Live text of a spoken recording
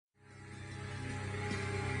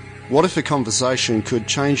What if a conversation could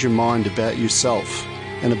change your mind about yourself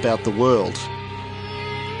and about the world?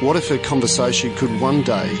 What if a conversation could one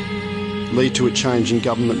day lead to a change in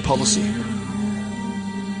government policy?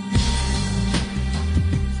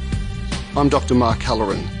 I'm Dr. Mark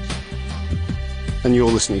Halloran, and you're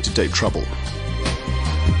listening to Deep Trouble.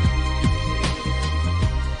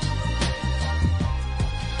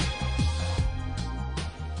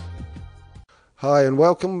 Hi and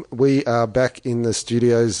welcome. We are back in the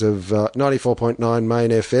studios of 94.9 Main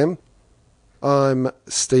FM. I'm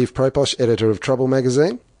Steve Proposh, editor of Trouble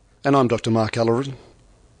magazine. And I'm Dr. Mark Halloran.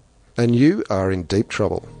 And you are in deep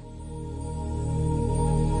trouble.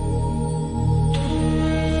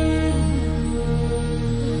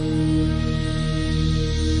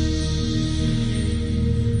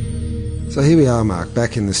 So here we are, Mark,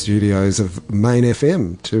 back in the studios of Main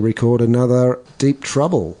FM to record another Deep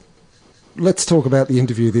Trouble. Let's talk about the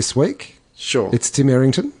interview this week. Sure. It's Tim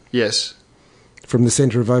Errington. Yes. From the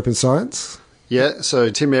Centre of Open Science. Yeah, so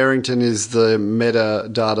Tim Errington is the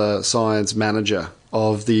metadata science manager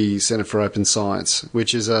of the Centre for Open Science,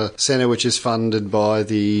 which is a centre which is funded by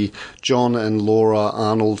the John and Laura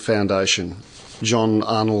Arnold Foundation. John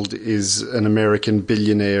Arnold is an American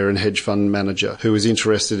billionaire and hedge fund manager who was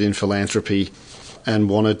interested in philanthropy and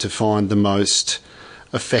wanted to find the most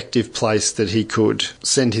effective place that he could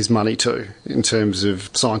send his money to in terms of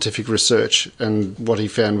scientific research. And what he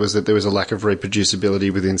found was that there was a lack of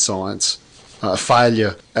reproducibility within science, a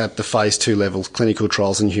failure at the phase 2 level, clinical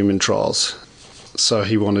trials and human trials. So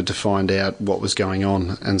he wanted to find out what was going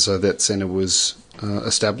on, and so that centre was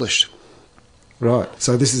established. Right,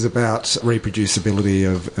 so this is about reproducibility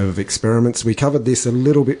of experiments. We covered this a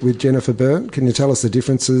little bit with Jennifer Byrne. Can you tell us the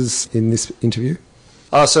differences in this interview?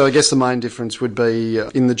 So I guess the main difference would be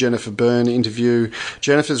in the Jennifer Byrne interview,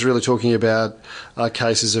 Jennifer's really talking about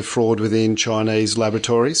cases of fraud within Chinese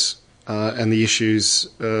laboratories and the issues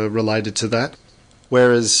related to that,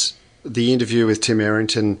 whereas the interview with Tim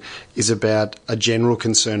Errington is about a general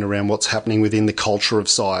concern around what's happening within the culture of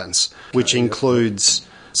science, which includes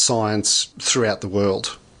science throughout the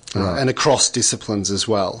world and across disciplines as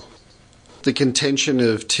well. The contention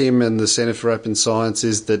of Tim and the Centre for Open Science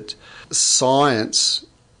is that science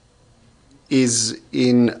is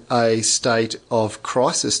in a state of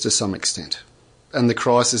crisis to some extent, and the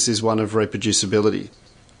crisis is one of reproducibility.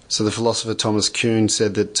 So the philosopher Thomas Kuhn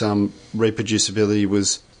said that reproducibility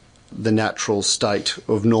was the natural state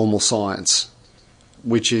of normal science,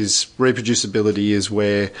 which is reproducibility is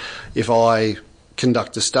where if I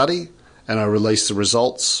conduct a study and I release the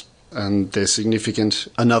results and they're significant,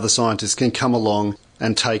 another scientist can come along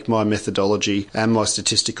and take my methodology and my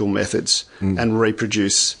statistical methods and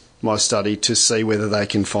reproduce my study to see whether they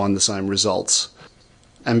can find the same results.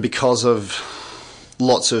 And because of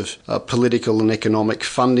lots of political and economic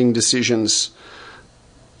funding decisions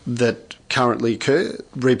that currently occur,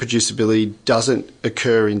 reproducibility doesn't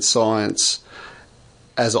occur in science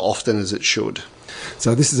as often as it should.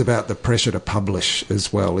 So this is about the pressure to publish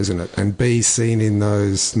as well, isn't it? And be seen in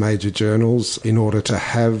those major journals. In order to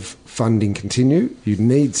have funding continue, you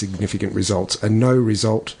need significant results, and no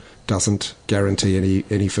result doesn't guarantee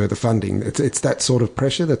any further funding. It's that sort of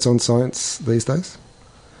pressure that's on science these days?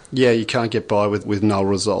 Yeah, you can't get by with null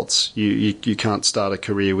results. You can't start a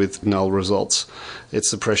career with null results.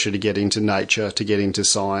 It's the pressure to get into Nature, to get into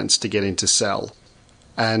Science, to get into Cell.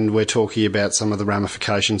 And we're talking about some of the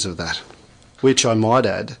ramifications of that, which I might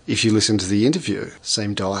add, if you listen to the interview,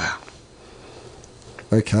 seem dire.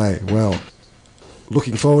 Okay, well,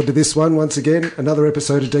 looking forward to this one once again. Another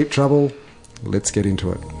episode of Deep Trouble. Let's get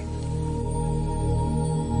into it.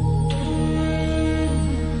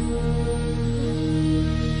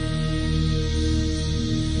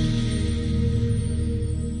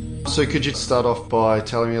 So could you start off by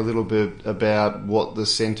telling me a little bit about what the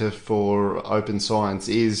Centre for Open Science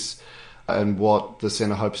is and what the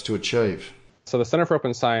Centre hopes to achieve? So the Center for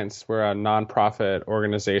Open Science, we're a nonprofit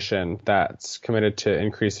organization that's committed to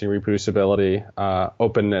increasing reproducibility,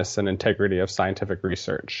 openness, and integrity of scientific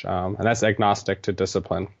research. And that's agnostic to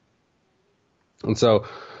discipline. And so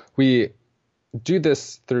we do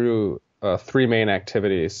this through three main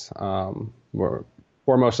activities. We're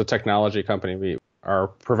foremost a technology company. We are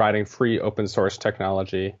providing free open source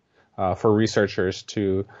technology for researchers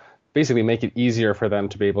to basically make it easier for them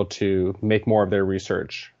to be able to make more of their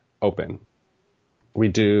research open. We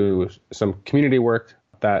do some community work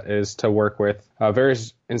that is to work with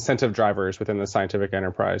various incentive drivers within the scientific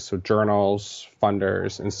enterprise, so journals,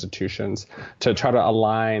 funders, institutions, to try to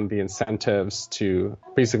align the incentives to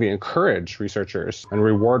basically encourage researchers and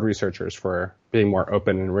reward researchers for being more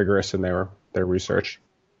open and rigorous in their research.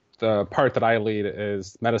 the part that I lead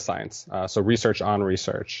is meta-science, so research on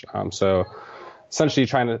research. So essentially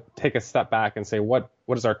trying to take a step back and say, what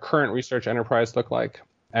does our current research enterprise look like?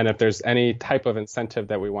 And if there's any type of incentive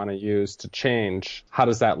that we want to use to change, how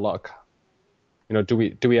does that look? Do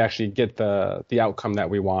we actually get the outcome that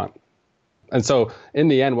we want? And so in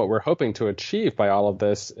the end, what we're hoping to achieve by all of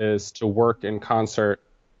this is to work in concert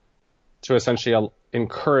to essentially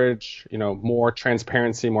encourage, more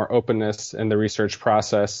transparency, more openness in the research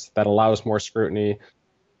process that allows more scrutiny,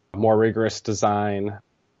 more rigorous design,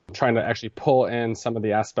 trying to actually pull in some of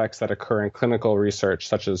the aspects that occur in clinical research,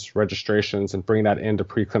 such as registrations, and bring that into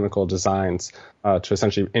preclinical designs to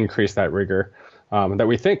essentially increase that rigor. That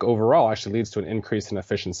we think overall actually leads to an increase in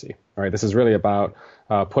efficiency. All right, this is really about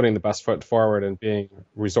putting the best foot forward and being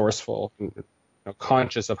resourceful and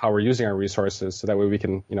conscious of how we're using our resources, so that way we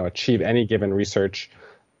can achieve any given research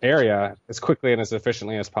area as quickly and as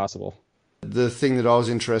efficiently as possible. The thing that I was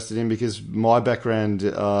interested in, because my background,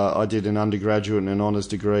 I did an undergraduate and an honours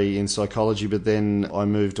degree in psychology, but then I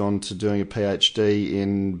moved on to doing a PhD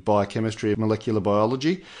in biochemistry and molecular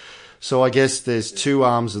biology. So I guess there's two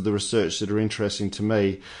arms of the research that are interesting to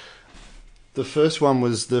me. The first one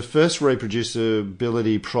was the first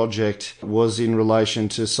reproducibility project was in relation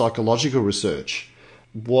to psychological research.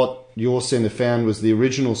 What your centre found was the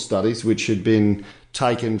original studies, which had been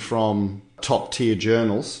taken from top-tier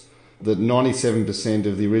journals, that 97%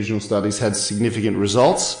 of the original studies had significant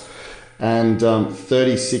results, and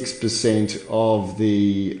 36% of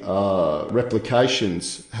the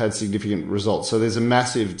replications had significant results. So there's a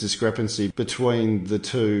massive discrepancy between the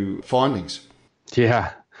two findings.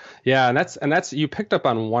 Yeah, and that's you picked up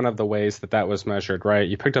on one of the ways that was measured, right?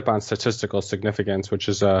 You picked up on statistical significance, which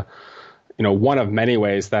is one of many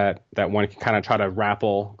ways that one can kind of try to wrap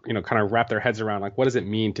their heads around, like, what does it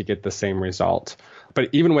mean to get the same result? But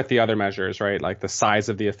even with the other measures, right, like the size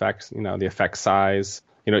of the effects, the effect size,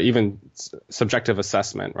 even subjective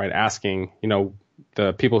assessment, right, asking,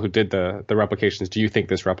 the people who did the replications, do you think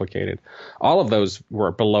this replicated? All of those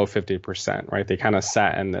were below 50%, right? They kind of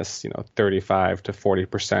sat in this, 35 to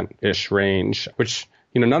 40%-ish range, which,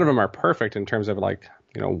 none of them are perfect in terms of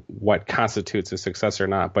what constitutes a success or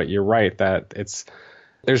not. But you're right that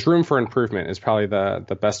there's room for improvement is probably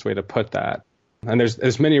the best way to put that. And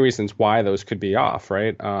there's many reasons why those could be off,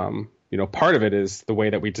 right? Part of it is the way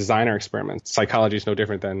that we design our experiments. Psychology is no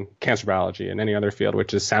different than cancer biology and any other field,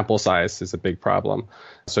 which is sample size is a big problem.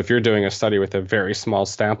 So if you're doing a study with a very small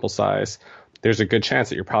sample size, there's a good chance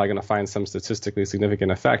that you're probably going to find some statistically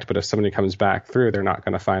significant effect. But if somebody comes back through, they're not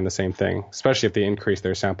going to find the same thing, especially if they increase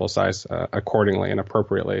their sample size accordingly and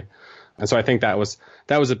appropriately. And so I think that was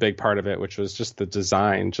a big part of it, which was just the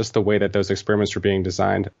design, just the way that those experiments were being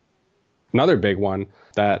designed. Another big one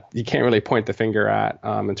that you can't really point the finger at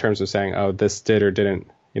in terms of saying, oh, this did or didn't,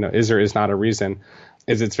 is or is not a reason,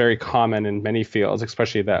 is it's very common in many fields,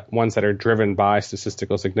 especially that ones that are driven by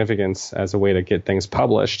statistical significance as a way to get things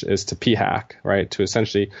published, is to p-hack, right? To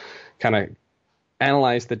essentially kind of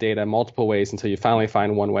analyze the data multiple ways until you finally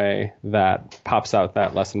find one way that pops out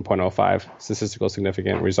that less than 0.05 statistical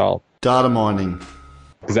significant result. Data mining.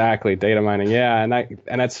 Exactly, data mining. Yeah,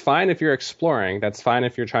 and that's fine if you're exploring. That's fine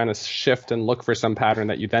if you're trying to shift and look for some pattern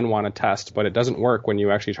that you then want to test, but it doesn't work when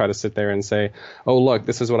you actually try to sit there and say, oh, look,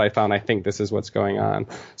 this is what I found. I think this is what's going on.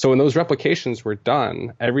 So when those replications were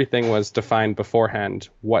done, everything was defined beforehand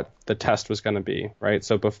what the test was going to be, right?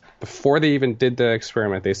 So before they even did the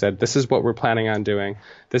experiment, they said, this is what we're planning on doing.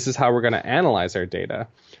 This is how we're going to analyze our data.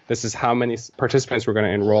 This is how many participants we're going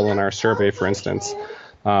to enroll in our survey, for instance.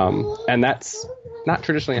 And that's not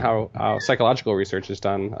traditionally how psychological research is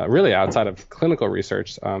done, really outside of clinical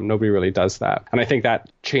research. Nobody really does that. And I think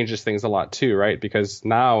that changes things a lot too, right? Because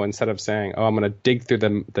now instead of saying, oh, I'm going to dig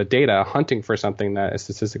through the data, hunting for something that is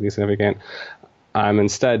statistically significant, I'm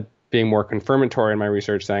instead being more confirmatory in my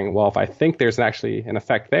research, saying, well, if I think there's actually an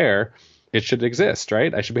effect there, it should exist,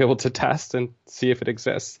 right? I should be able to test and see if it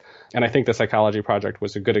exists. And I think the psychology project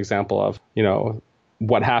was a good example of,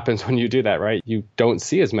 what happens when you do that, right? You don't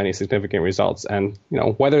see as many significant results. And,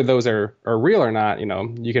 whether those are real or not,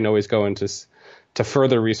 you can always go into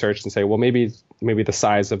further research and say, well, maybe the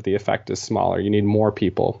size of the effect is smaller. You need more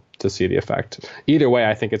people to see the effect. Either way,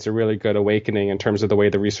 I think it's a really good awakening in terms of the way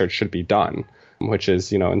the research should be done, which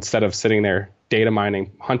is, instead of sitting there data mining,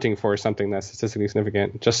 hunting for something that's statistically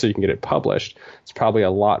significant just so you can get it published, it's probably a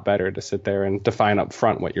lot better to sit there and define up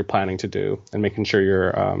front what you're planning to do and making sure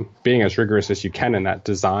you're being as rigorous as you can in that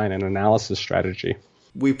design and analysis strategy.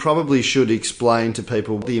 We probably should explain to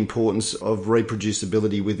people the importance of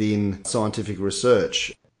reproducibility within scientific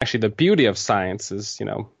research. Actually, the beauty of science is,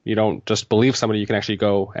 you don't just believe somebody, you can actually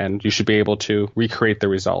go and you should be able to recreate the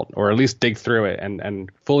result, or at least dig through it and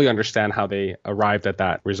fully understand how they arrived at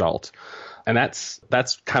that result. And that's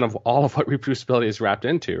kind of all of what reproducibility is wrapped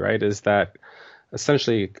into, right? Is that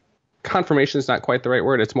essentially confirmation is not quite the right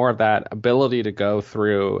word. It's more of that ability to go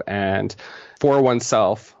through and for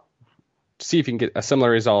oneself see if you can get a similar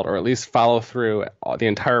result, or at least follow through the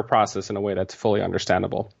entire process in a way that's fully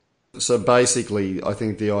understandable. So basically, I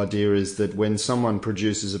think the idea is that when someone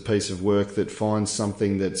produces a piece of work that finds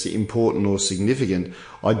something that's important or significant,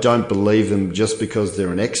 I don't believe them just because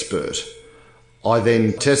they're an expert. I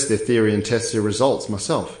then test their theory and test their results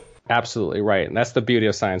myself. Absolutely right. And that's the beauty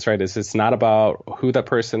of science, right? Is it's not about who that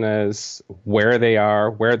person is, where they are,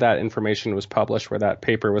 where that information was published, where that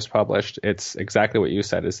paper was published. It's exactly what you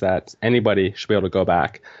said, is that anybody should be able to go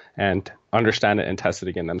back and understand it and test it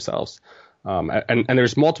again themselves. And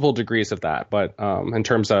there's multiple degrees of that, but in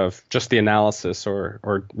terms of just the analysis or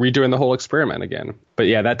redoing the whole experiment again. But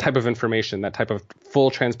yeah, that type of information, that type of full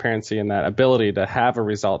transparency, and that ability to have a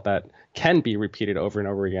result that can be repeated over and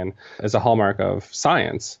over again is a hallmark of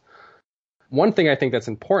science. One thing I think that's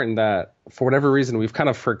important that for whatever reason we've kind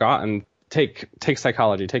of forgotten, take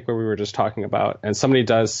psychology, take what we were just talking about, and somebody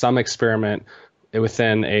does some experiment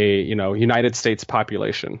within a United States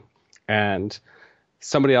population, and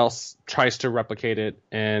somebody else tries to replicate it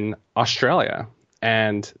in Australia,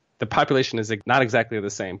 and the population is not exactly the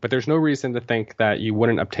same, but there's no reason to think that you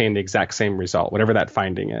wouldn't obtain the exact same result, whatever that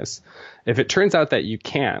finding is. If it turns out that you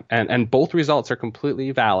can't, and both results are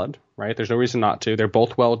completely valid, right? There's no reason not to. They're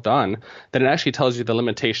both well done. Then it actually tells you the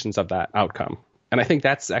limitations of that outcome. And I think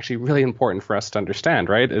that's actually really important for us to understand,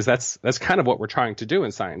 right? Is that's kind of what we're trying to do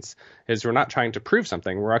in science, is we're not trying to prove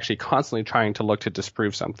something. We're actually constantly trying to look to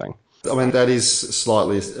disprove something. I mean, that is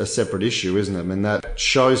slightly a separate issue, isn't it? I mean, that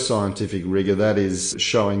shows scientific rigour. That is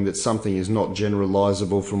showing that something is not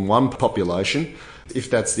generalisable from one population, if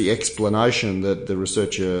that's the explanation that the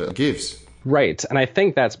researcher gives. Right. And I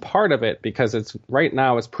think that's part of it, because right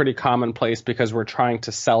now it's pretty commonplace because we're trying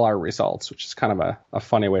to sell our results, which is kind of a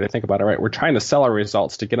funny way to think about it, right? We're trying to sell our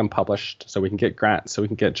results to get them published so we can get grants, so we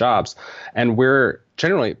can get jobs. And we're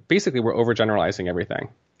overgeneralizing everything.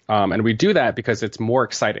 And we do that because it's more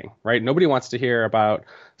exciting, right? Nobody wants to hear about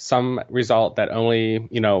some result that only,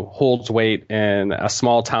 holds weight in a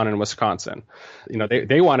small town in Wisconsin.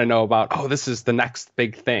 They want to know about, this is the next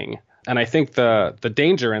big thing. And I think the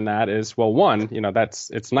danger in that is, well, one,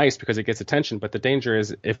 it's nice because it gets attention, but the danger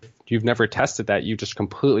is if you've never tested that, you just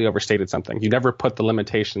completely overstated something. You never put the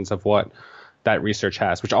limitations of what that research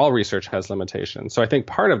has, which all research has limitations. So I think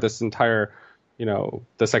part of this entire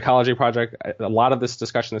the psychology project, a lot of this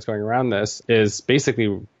discussion that's going around this is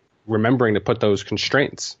basically remembering to put those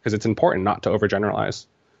constraints, because it's important not to overgeneralize.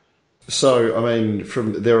 So, I mean,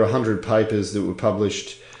 there are 100 papers that were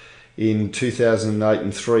published in 2008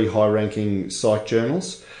 in 3 high-ranking psych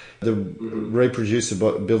journals. The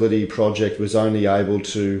reproducibility project was only able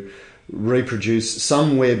to reproduce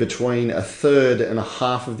somewhere between a third and a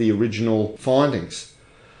half of the original findings.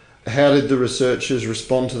 How did the researchers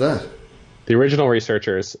respond to that? The original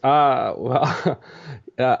researchers, I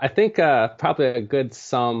think probably a good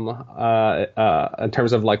sum in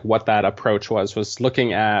terms of like what that approach was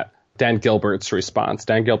looking at Dan Gilbert's response.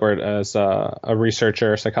 Dan Gilbert is a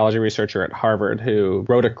psychology researcher at Harvard, who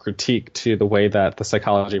wrote a critique to the way that the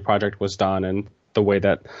psychology project was done and the way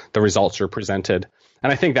that the results were presented.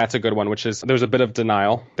 And I think that's a good one, which is there's a bit of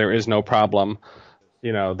denial. There is no problem.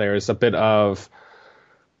 There's a bit of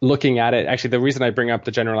looking at it. Actually, the reason I bring up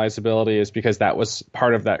the generalizability is because that was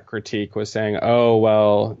part of that critique, was saying, oh,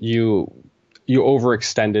 well, you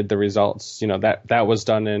overextended the results. That was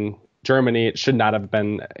done in Germany. It should not have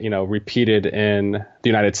been, repeated in the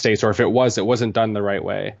United States, or if it wasn't done the right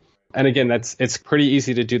way. And again, it's pretty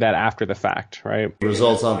easy to do that after the fact, right? The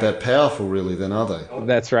results aren't that powerful, really, then, are they?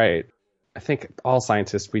 That's right. I think all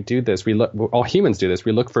scientists, we do this. All humans do this.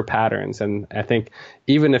 We look for patterns. And I think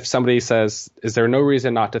even if somebody says, is there no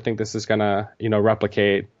reason not to think this is going to,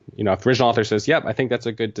 replicate, if the original author says, yep, I think that's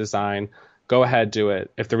a good design, go ahead, do it.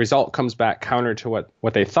 If the result comes back counter to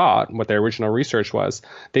what they thought, what their original research was,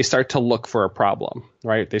 they start to look for a problem,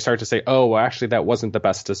 right? They start to say, oh, well, actually, that wasn't the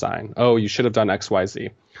best design. Oh, you should have done X, Y, Z.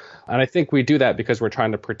 And I think we do that because we're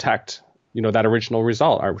trying to protect, that original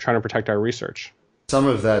result. We're trying to protect our research. Some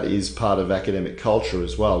of that is part of academic culture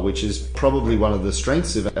as well, which is probably one of the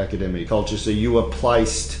strengths of academic culture. So you are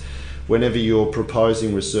placed, whenever you're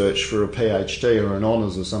proposing research for a PhD or an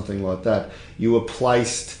honours or something like that, you are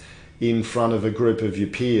placed in front of a group of your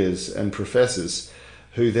peers and professors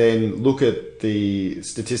who then look at the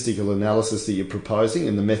statistical analysis that you're proposing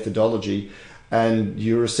and the methodology and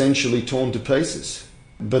you're essentially torn to pieces.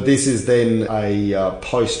 But this is then a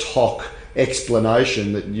post hoc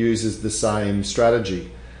explanation that uses the same strategy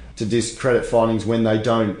to discredit findings when they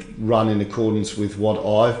don't run in accordance with what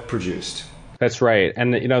I've produced. That's right.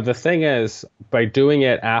 And, the thing is, by doing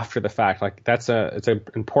it after the fact, like it's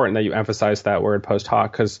important that you emphasize that word post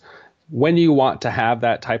hoc, because when you want to have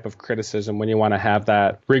that type of criticism, when you want to have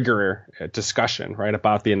that rigor discussion, right,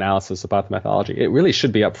 about the analysis, about the methodology, it really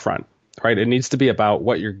should be up front, right? It needs to be about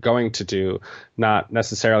what you're going to do, not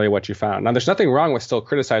necessarily what you found. Now, there's nothing wrong with still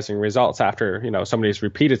criticizing results after, somebody's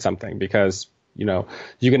repeated something, because you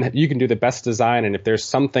can do the best design, and if there's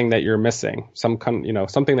something that you're missing,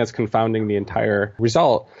 something that's confounding the entire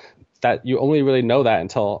result, that you only really know that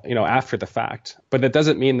until after the fact. But that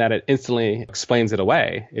doesn't mean that it instantly explains it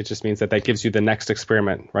away. It just means that gives you the next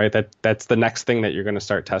experiment, right? That's the next thing that you're going to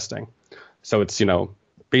start testing. So it's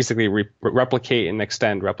basically replicate and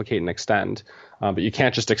extend, but you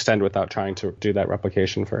can't just extend without trying to do that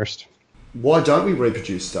replication first. Why don't we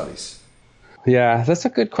reproduce studies? Yeah, that's a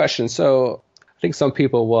good question. So I think some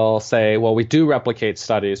people will say, well, we do replicate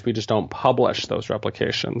studies, we just don't publish those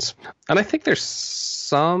replications. And I think there's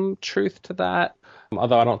some truth to that,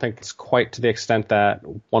 although I don't think it's quite to the extent that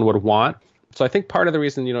one would want. So I think part of the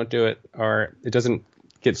reason you don't do it, or it doesn't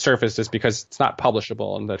get surfaced, is because it's not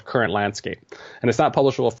publishable in the current landscape. And it's not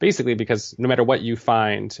publishable basically because no matter what you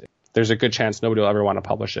find, there's a good chance nobody will ever want to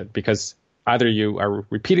publish it, because either you are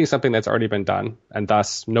repeating something that's already been done, and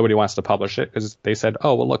thus nobody wants to publish it because they said,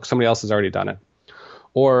 oh, well, look, somebody else has already done it.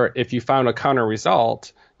 Or if you found a counter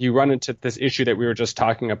result, you run into this issue that we were just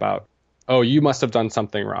talking about. Oh, you must have done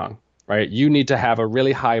something wrong, right? You need to have a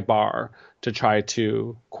really high bar to try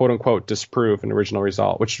to, quote unquote, disprove an original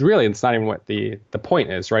result, which really it's not even what the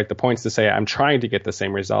point is, right? The point is to say, I'm trying to get the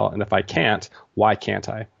same result, and if I can't, why can't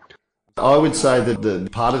I? I would say that the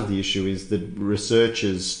part of the issue is that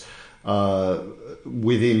researchers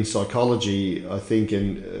within psychology, I think,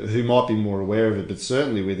 and who might be more aware of it, but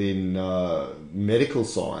certainly within medical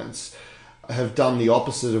science, have done the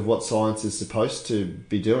opposite of what science is supposed to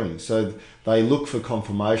be doing. So they look for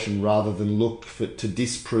confirmation rather than to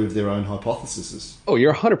disprove their own hypotheses. Oh,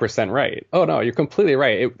 you're 100% right. Oh, no, you're completely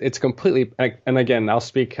right. It's completely, and again, I'll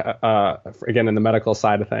speak again in the medical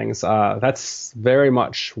side of things. That's very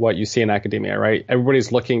much what you see in academia, right?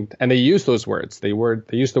 Everybody's looking, and they use those words. They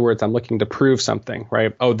use the words, I'm looking to prove something,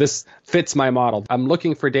 right? Oh, this fits my model. I'm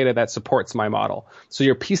looking for data that supports my model. So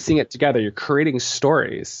you're piecing it together. You're creating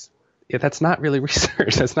stories. Yeah, that's not really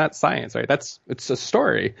research. That's not science, right? It's a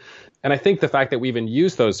story. And I think the fact that we even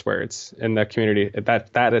use those words in the community,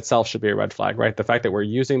 that itself should be a red flag, right? The fact that we're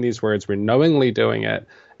using these words, we're knowingly doing it,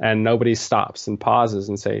 and nobody stops and pauses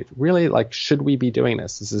and say, really, should we be doing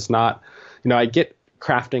this? This is not, I get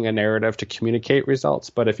crafting a narrative to communicate results,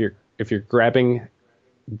 but if you're grabbing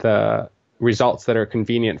the results that are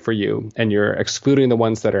convenient for you and you're excluding the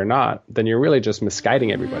ones that are not, then you're really just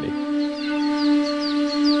misguiding everybody.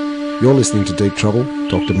 You're listening to Deep Trouble,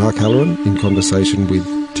 Dr. Mark Halloran in conversation with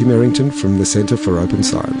Tim Errington from the Centre for Open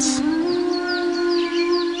Science.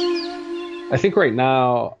 I think right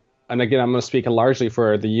now, and again, I'm going to speak largely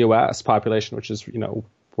for the U.S. population, which is,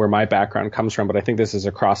 where my background comes from, but I think this is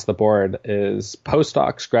across the board, is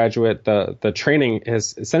postdocs, graduate, the training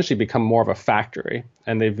has essentially become more of a factory,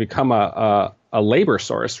 and they've become a labor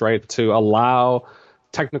source, right, to allow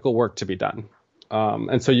technical work to be done.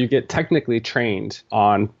 And so you get technically trained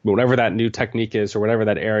on whatever that new technique is or whatever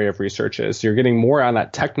that area of research is. You're getting more on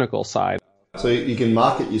that technical side. So you can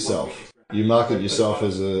market yourself. You market yourself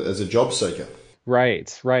as a job seeker.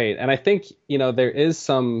 Right. And I think, there is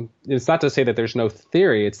some, it's not to say that there's no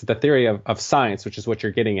theory, it's the theory of science, which is what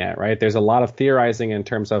you're getting at, right? There's a lot of theorizing in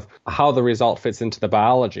terms of how the result fits into the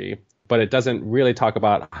biology, but it doesn't really talk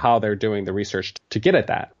about how they're doing the research to get at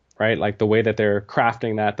that. Right? Like the way that they're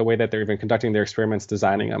crafting that, the way that they're even conducting their experiments,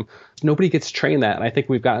 designing them. Nobody gets trained that. And I think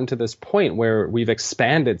we've gotten to this point where we've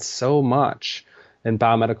expanded so much in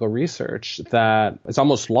biomedical research that it's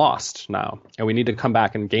almost lost now. And we need to come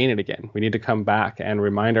back and gain it again. We need to come back and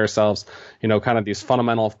remind ourselves, kind of these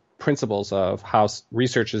fundamental principles of how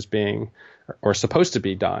research is being or supposed to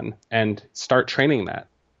be done, and start training that.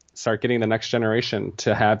 Start getting the next generation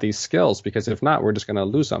to have these skills, because if not, we're just going to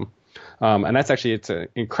lose them. And that's actually, it's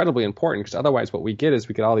incredibly important, because otherwise what we get is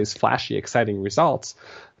we get all these flashy, exciting results,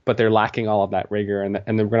 but they're lacking all of that rigor. And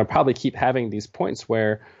they're going to probably keep having these points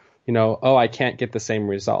where, I can't get the same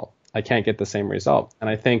result. I can't get the same result. And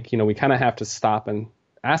I think, we kind of have to stop and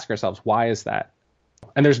ask ourselves, why is that?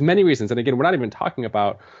 And there's many reasons. And again, we're not even talking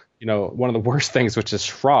about, one of the worst things, which is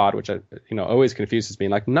fraud, which always confuses me.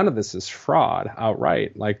 Like, none of this is fraud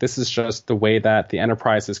outright. Like, this is just the way that the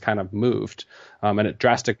enterprise is kind of moved, and it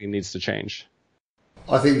drastically needs to change.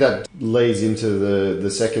 I think that leads into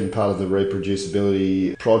the second part of the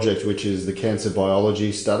reproducibility project, which is the cancer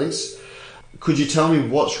biology studies. Could you tell me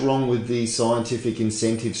what's wrong with the scientific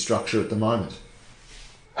incentive structure at the moment?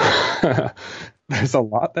 There's a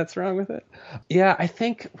lot that's wrong with it. Yeah, I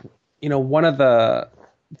think, one of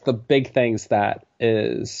the big things that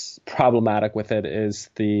is problematic with it is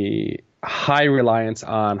the high reliance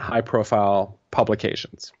on high profile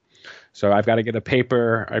publications. So I've got to get a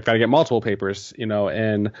paper, I've got to get multiple papers,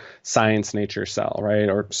 in Science, Nature, Cell, right?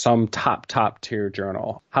 Or some top tier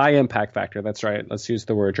journal. High impact factor, that's right. Let's use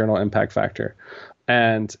the word journal impact factor.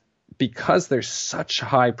 And because there's such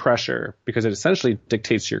high pressure, because it essentially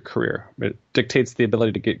dictates your career, it dictates the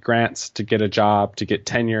ability to get grants, to get a job, to get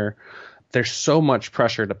tenure. There's so much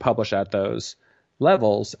pressure to publish at those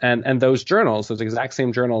levels. And those journals, those exact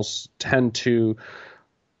same journals, tend to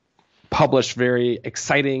publish very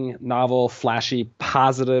exciting, novel, flashy,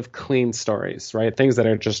 positive, clean stories, right? Things that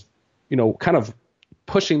are just, kind of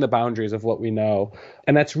pushing the boundaries of what we know.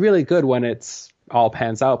 And that's really good when it's all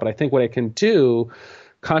pans out. But I think what it can do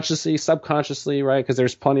consciously, subconsciously, right? Because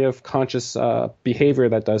there's plenty of conscious behavior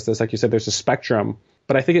that does this. Like you said, there's a spectrum.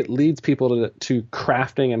 But I think it leads people to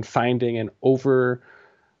crafting and finding and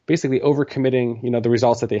basically overcommitting, the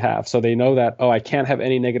results that they have. So they know that, I can't have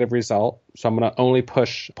any negative result, so I'm going to only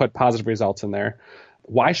put positive results in there.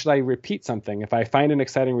 Why should I repeat something? If I find an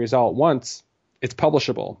exciting result once, it's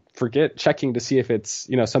publishable. Forget checking to see if it's,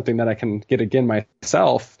 something that I can get again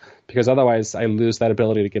myself, because otherwise I lose that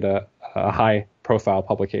ability to get a high profile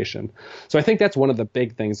publication. So I think that's one of the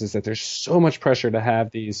big things, is that there's so much pressure to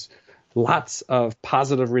have these lots of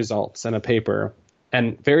positive results in a paper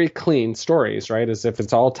and very clean stories, right? As if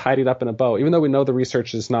it's all tidied up in a bow, even though we know the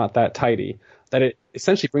research is not that tidy, that it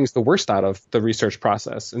essentially brings the worst out of the research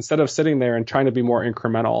process. Instead of sitting there and trying to be more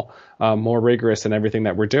incremental, more rigorous in everything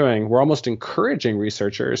that we're doing, we're almost encouraging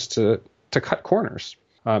researchers to cut corners,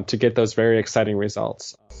 to get those very exciting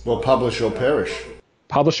results. Well, publish or perish.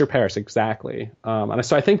 Publish or perish, exactly. And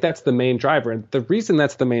so I think that's the main driver. And the reason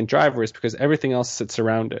that's the main driver is because everything else sits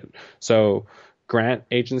around it. So grant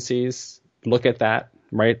agencies look at that,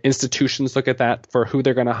 right? Institutions look at that for who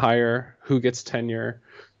they're going to hire, who gets tenure.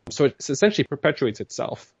 So it essentially perpetuates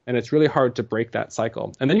itself, and it's really hard to break that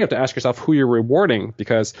cycle. And then you have to ask yourself who you're rewarding,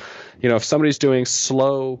 because, if somebody's doing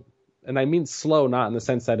slow, and I mean slow not in the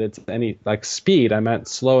sense that it's any like speed, I meant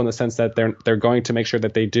slow in the sense that they're going to make sure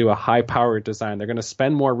that they do a high-powered design. They're going to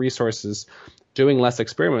spend more resources doing less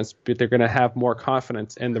experiments, but they're going to have more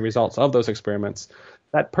confidence in the results of those experiments.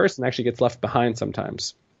 That person actually gets left behind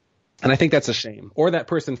sometimes. And I think that's a shame. Or that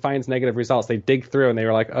person finds negative results. They dig through and they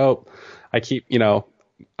were like,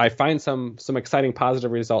 I find some exciting positive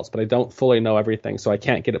results, but I don't fully know everything, so I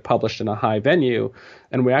can't get it published in a high venue.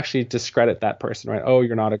 And we actually discredit that person, right? Oh,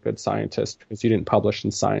 you're not a good scientist because you didn't publish in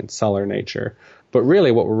Science, Cell, or Nature. But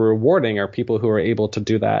really what we're rewarding are people who are able to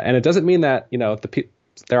do that. And it doesn't mean that,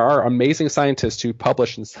 there are amazing scientists who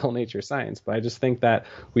publish in Cell, Nature, Science, but I just think that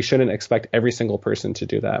we shouldn't expect every single person to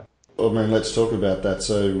do that. Well, let's talk about that.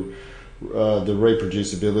 So the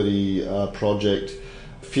reproducibility project,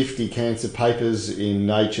 50 cancer papers in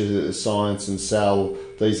Nature, Science and Cell.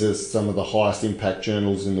 These are some of the highest impact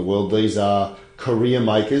journals in the world. These are career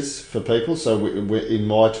makers for people. So in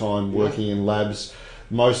my time working in labs,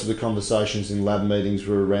 most of the conversations in lab meetings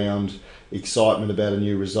were around excitement about a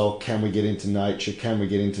new result. Can we get into Nature? Can we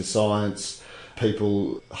get into Science?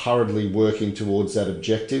 People hurriedly working towards that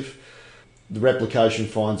objective. The replication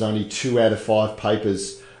finds only 2 out of 5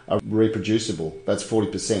 papers are reproducible. That's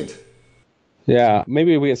 40%. Yeah,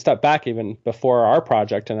 maybe we can step back even before our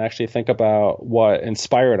project and actually think about what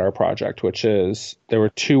inspired our project, which is there were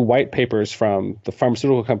 2 white papers from the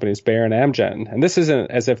pharmaceutical companies Bayer and Amgen. And this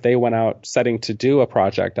isn't as if they went out setting to do a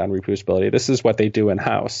project on reproducibility. This is what they do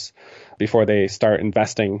in-house before they start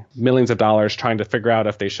investing millions of dollars trying to figure out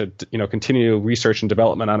if they should, continue research and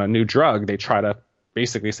development on a new drug. They try to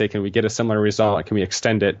basically say, can we get a similar result? Can we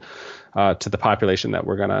extend it to the population that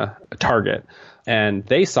we're going to target? And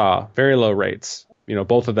they saw very low rates.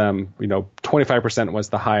 Both of them, 25% was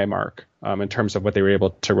the high mark in terms of what they were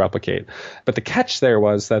able to replicate. But the catch there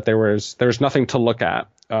was that there was nothing to look at.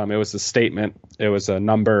 It was a statement. It was a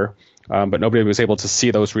number. But nobody was able to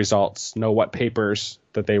see those results, know what papers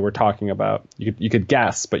that they were talking about. You could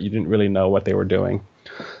guess, but you didn't really know what they were doing.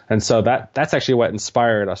 And so that's actually what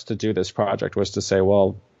inspired us to do this project, was to say,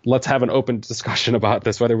 well, let's have an open discussion about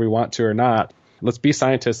this, whether we want to or not. let's be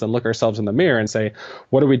scientists and look ourselves in the mirror and say,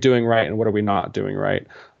 what are we doing right and what are we not doing right?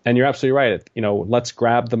 And you're absolutely right. Let's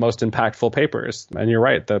grab the most impactful papers. And you're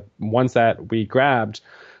right. The ones that we grabbed,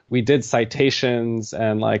 we did citations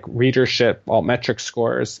and like readership, altmetric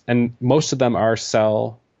scores, and most of them are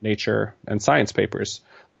Cell, Nature, and Science papers,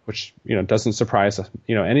 which doesn't surprise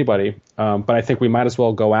anybody. But I think we might as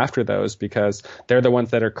well go after those because they're the ones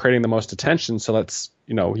that are creating the most attention. So let's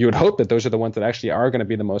you would hope that those are the ones that actually are going to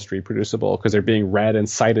be the most reproducible because they're being read and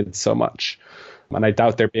cited so much. And I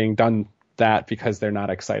doubt they're being done that because they're not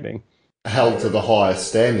exciting. Held to the highest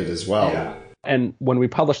standard as well. Yeah. And when we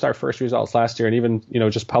published our first results last year and even,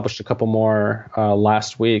 just published a couple more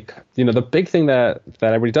last week, the big thing that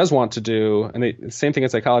everybody does want to do, and the same thing in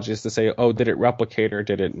psychology, is to say, oh, did it replicate or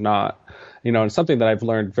did it not? And something that I've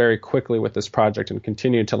learned very quickly with this project and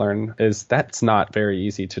continue to learn is that's not very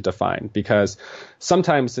easy to define because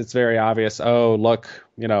sometimes it's very obvious, oh, look,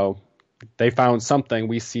 they found something,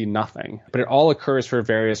 we see nothing. But it all occurs for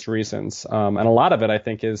various reasons. And a lot of it, I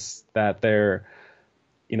think, is that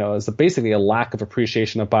is basically a lack of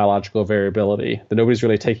appreciation of biological variability, that nobody's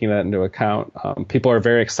really taking that into account. People are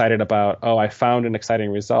very excited about, oh, I found an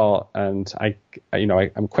exciting result, and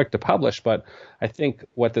I'm quick to publish. But I think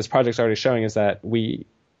what this project's already showing is that we,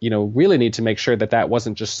 really need to make sure that that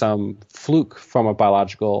wasn't just some fluke from a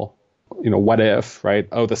biological what if, right?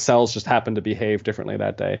 Oh, the cells just happened to behave differently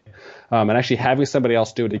that day. And actually having somebody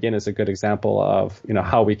else do it again is a good example of,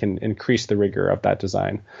 how we can increase the rigor of that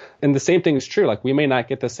design. And the same thing is true. Like we may not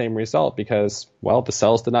get the same result because, well, the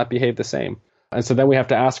cells did not behave the same. And so then we have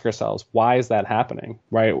to ask ourselves, why is that happening,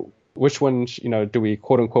 right? Which one, do we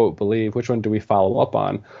quote unquote believe? Which one do we follow up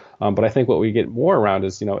on? But I think what we get more around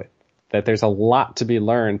is, that there's a lot to be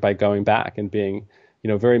learned by going back and being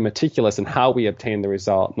very meticulous in how we obtain the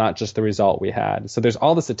result, not just the result we had. So there's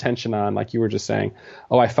all this attention on, like you were just saying,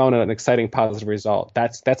 oh, I found an exciting positive result.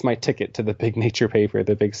 That's my ticket to the big Nature paper,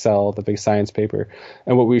 the big Cell, the big Science paper.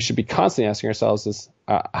 And what we should be constantly asking ourselves is,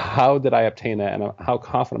 how did I obtain that? And how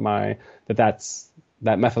confident am I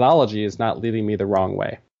that methodology is not leading me the wrong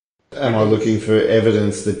way? Am I looking for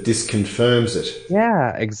evidence that disconfirms it?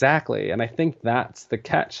 Yeah, exactly. And I think that's the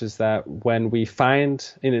catch, is that when we find,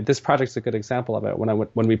 this project's a good example of it,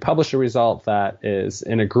 when we publish a result that is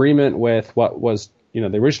in agreement with what was, the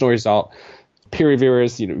original result, peer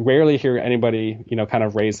reviewers, rarely hear anybody, kind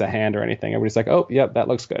of raise a hand or anything. Everybody's like, oh, yep, that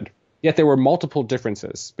looks good. Yet there were multiple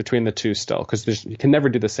differences between the two still, because you can never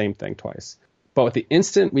do the same thing twice. But with the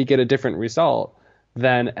instant we get a different result,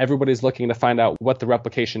 then everybody's looking to find out what the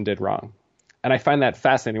replication did wrong. And I find that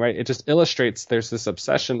fascinating, right? It just illustrates there's this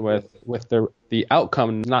obsession with the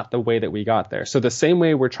outcome, not the way that we got there. So the same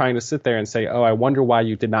way we're trying to sit there and say, oh, I wonder why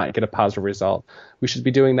you did not get a positive result. We should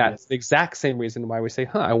be doing that. It's the exact same reason why we say,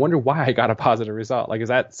 I wonder why I got a positive result. Like, is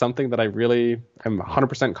that something that I really am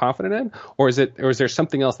 100% confident in? Or is there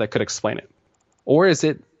something else that could explain it? Or is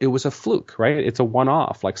it was a fluke, right? It's a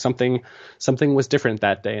one-off, like something was different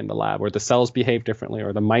that day in the lab, or the cells behaved differently,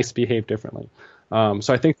 or the mice behaved differently.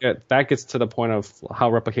 So I think that gets to the point of how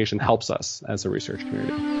replication helps us as a research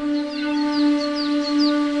community.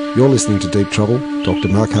 You're listening to Deep Trouble, Dr.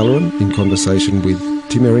 Mark Halloran in conversation with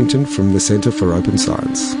Tim Errington from the Centre for Open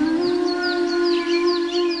Science.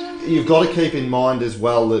 You've got to keep in mind as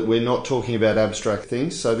well that we're not talking about abstract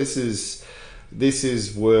things. So this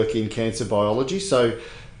is work in cancer biology. So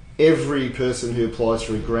every person who applies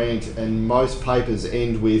for a grant, and most papers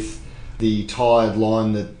end with the tired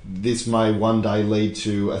line that this may one day lead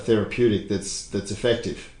to a therapeutic that's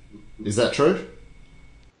effective. Is that true?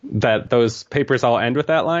 That those papers all end with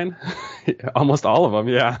that line? Almost all of them,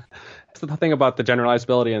 yeah. That's the thing about the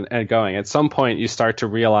generalizability and going. At some point, you start to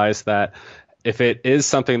realize that if it is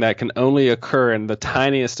something that can only occur in the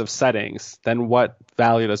tiniest of settings, then what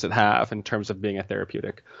value does it have in terms of being a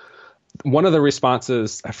therapeutic? One of the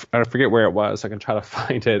responses, I forget where it was, I can try to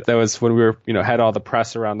find it, that was when we were, had all the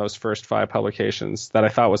press around those first 5 publications, that I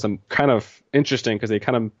thought was kind of interesting, because it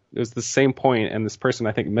was the same point, and this person,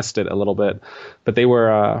 I think, missed it a little bit. But they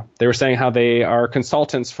were saying how they are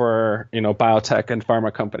consultants for, biotech and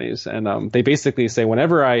pharma companies. And they basically say,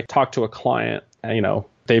 whenever I talk to a client,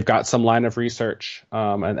 they've got some line of research,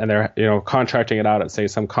 and they're, contracting it out at, say,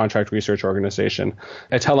 some contract research organization.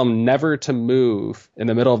 I tell them never to move in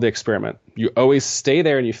the middle of the experiment. You always stay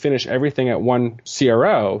there and you finish everything at one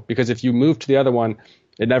CRO, because if you move to the other one,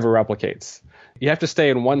 it never replicates. You have to stay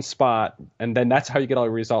in one spot, and then that's how you get all the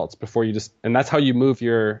results before you and that's how you move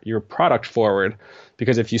your product forward.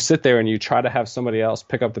 Because if you sit there and you try to have somebody else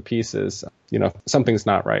pick up the pieces, something's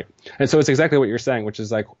not right. And so it's exactly what you're saying, which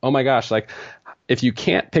is like, oh my gosh, like if you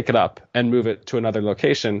can't pick it up and move it to another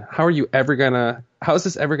location, how is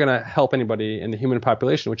this ever going to help anybody in the human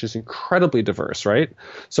population, which is incredibly diverse, right?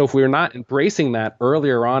 So if we're not embracing that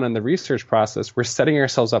earlier on in the research process, we're setting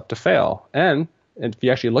ourselves up to fail. And if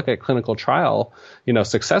you actually look at clinical trial,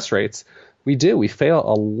 success rates, we fail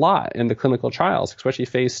a lot in the clinical trials, especially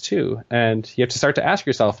phase 2. And you have to start to ask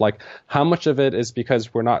yourself, like, how much of it is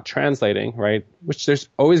because we're not translating, right? Which there's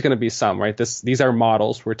always going to be some, right? These are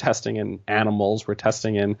models. We're testing in animals. We're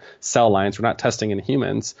testing in cell lines. We're not testing in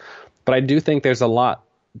humans. But I do think there's a lot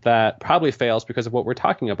that probably fails because of what we're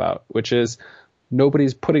talking about, which is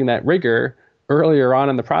nobody's putting that rigor earlier on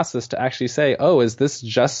in the process to actually say, oh, is this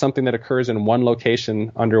just something that occurs in one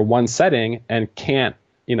location under one setting and can't,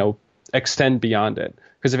 extend beyond it?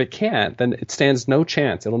 Because if it can't, then it stands no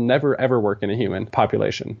chance. It'll never, ever work in a human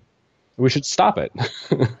population. We should stop it.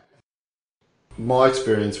 My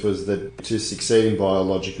experience was that to succeed in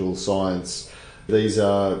biological science, these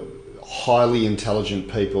are highly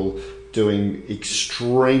intelligent people doing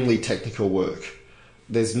extremely technical work.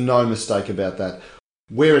 There's no mistake about that.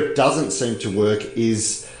 Where it doesn't seem to work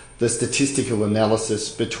is the statistical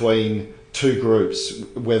analysis between two groups,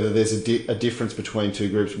 whether there's a difference between two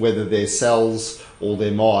groups, whether they're cells or they're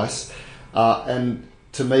mice. And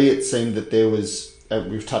to me, it seemed that there was,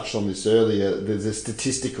 we've touched on this earlier, there's a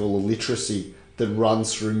statistical illiteracy that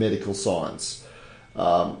runs through medical science,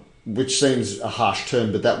 which seems a harsh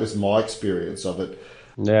term, but that was my experience of it.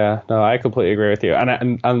 Yeah, no, I completely agree with you.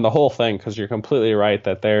 And the whole thing, because you're completely right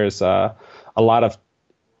that there's a lot of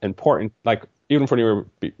important, like, even when you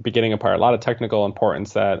were beginning apart, a lot of technical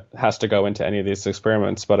importance that has to go into any of these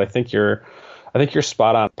experiments. But I think you're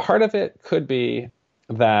spot on. Part of it could be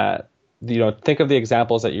that, think of the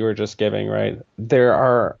examples that you were just giving, right? There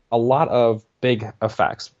are a lot of big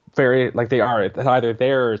effects. They are. It's either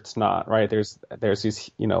there or it's not, right? There's these,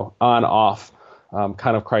 on off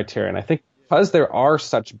kind of criteria. And I think because there are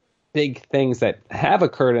such big things that have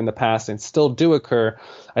occurred in the past and still do occur,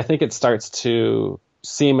 I think it starts to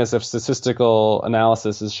seem as if statistical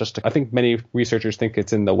analysis is just, I think many researchers think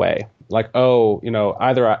it's in the way. Like, oh,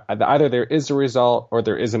 either there is a result or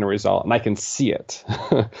there isn't a result, and I can see it.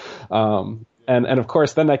 And of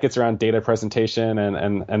course, then that gets around data presentation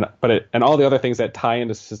and all the other things that tie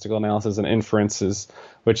into statistical analysis and inferences,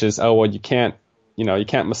 which is, oh, well, you can't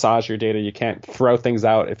massage your data, you can't throw things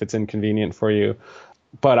out if it's inconvenient for you.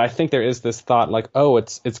 But I think there is this thought like, oh,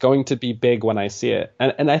 it's going to be big when I see it.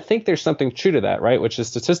 And I think there's something true to that, right? Which is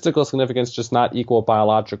statistical significance does not equal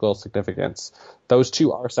biological significance. Those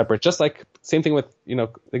two are separate. Just like same thing with, the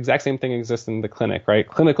exact same thing exists in the clinic, right?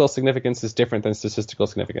 Clinical significance is different than statistical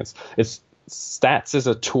significance. Stats is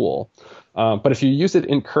a tool. But if you use it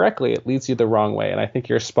incorrectly, it leads you the wrong way. And I think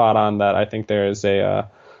you're spot on that. I think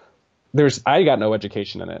I got no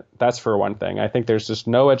education in it. That's for one thing. I think there's just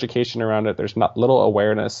no education around it. There's not little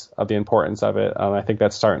awareness of the importance of it. I think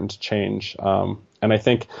that's starting to change. And I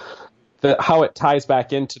think that how it ties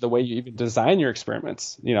back into the way you even design your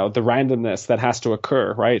experiments, the randomness that has to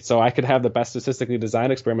occur, right? So I could have the best statistically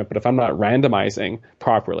designed experiment, but if I'm not randomizing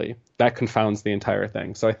properly, that confounds the entire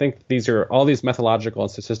thing. So I think all these methodological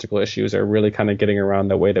and statistical issues are really kind of getting around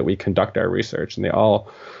the way that we conduct our research, and they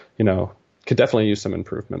all, could definitely use some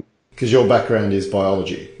improvement. Because your background is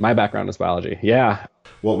biology. My background is biology, yeah.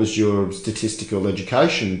 What was your statistical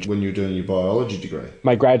education when you were doing your biology degree?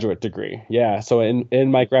 My graduate degree, yeah. So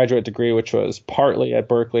in my graduate degree, which was partly at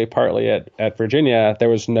Berkeley, partly at Virginia, there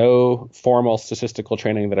was no formal statistical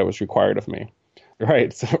training that was required of me.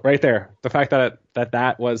 Right, so right there, the fact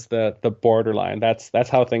that was the borderline. That's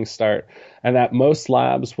how things start, and that most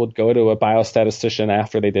labs would go to a biostatistician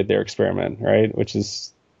after they did their experiment, right? Which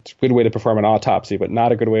is a good way to perform an autopsy, but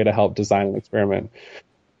not a good way to help design an experiment.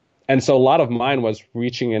 And so a lot of mine was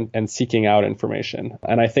reaching and seeking out information.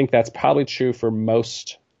 And I think that's probably true for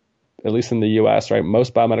most, at least in the US, right?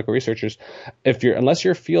 Most biomedical researchers, unless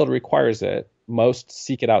your field requires it, most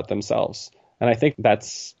seek it out themselves. And I think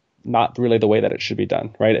that's not really the way that it should be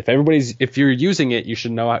done, right? If you're using it, you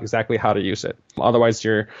should know exactly how to use it. Otherwise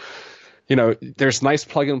there's nice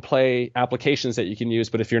plug and play applications that you can use,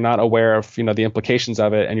 but if you're not aware of, the implications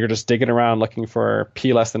of it, and you're just digging around looking for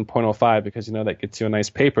P less than 0.05 because that gets you a nice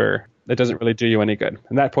paper, that doesn't really do you any good.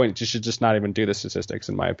 At that point, you should just not even do the statistics,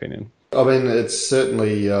 in my opinion. I mean, it's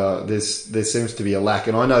certainly, there seems to be a lack,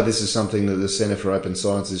 and I know this is something that the Centre for Open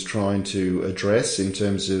Science is trying to address in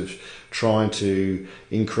terms of trying to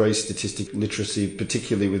increase statistical literacy,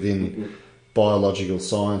 particularly within biological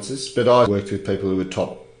sciences, but I worked with people who were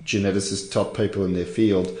top geneticists, top people in their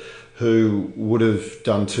field, who would have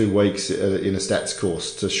done 2 weeks in a stats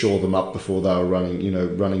course to shore them up before they were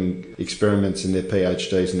running experiments in their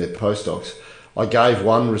PhDs and their postdocs. I gave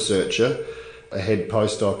one researcher, a head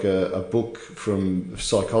postdoc, a book from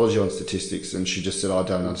Psychology on Statistics, and she just said, I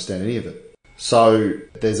don't understand any of it. So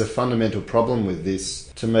there's a fundamental problem with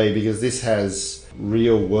this to me, because this has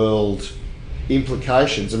real world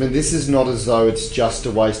implications. I mean, this is not as though it's just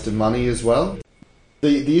a waste of money as well.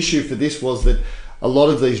 The issue for this was that a lot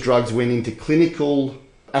of these drugs went into clinical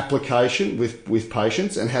application with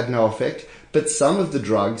patients and had no effect, but some of the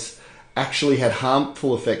drugs actually had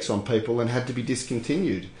harmful effects on people and had to be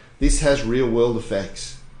discontinued. This has real world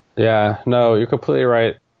effects. Yeah, no, you're completely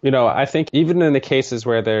right. I think even in the cases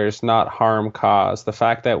where there's not harm caused, the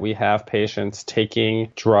fact that we have patients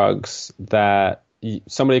taking drugs that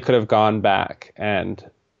somebody could have gone back and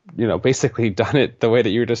basically done it the way that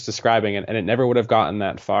you were just describing, and it never would have gotten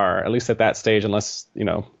that far, at least at that stage, unless,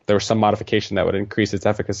 there was some modification that would increase its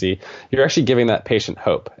efficacy. You're actually giving that patient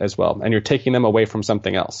hope as well, and you're taking them away from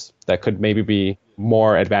something else that could maybe be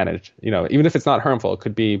more advantage. Even if it's not harmful, it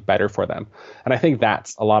could be better for them. And I think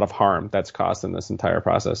that's a lot of harm that's caused in this entire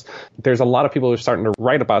process. There's a lot of people who are starting to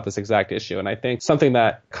write about this exact issue, and I think something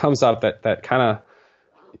that comes up that kind of,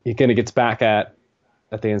 again, it gets back at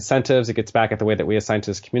the incentives, it gets back at the way that we as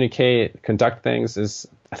scientists communicate, conduct things, is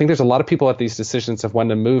I think there's a lot of people at these decisions of when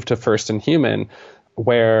to move to first in human,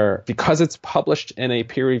 where because it's published in a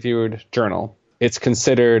peer-reviewed journal, it's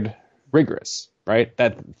considered rigorous, right?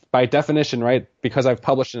 That by definition, right, because I've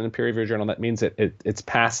published it in a peer-reviewed journal, that means it's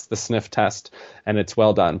passed the sniff test and it's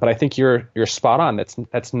well done. But I think you're spot on.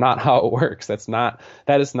 That's not how it works. That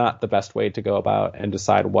is not the best way to go about and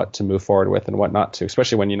decide what to move forward with and what not to,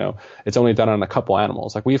 especially when, it's only done on a couple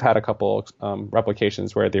animals. Like we've had a couple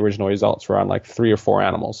replications where the original results were on like 3 or 4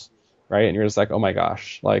 animals, right? And you're just like, oh my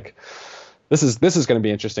gosh, like this is going to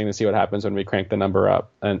be interesting to see what happens when we crank the number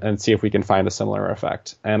up and see if we can find a similar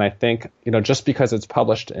effect. And I think, just because it's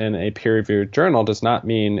published in a peer-reviewed journal does not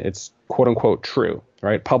mean it's quote unquote true,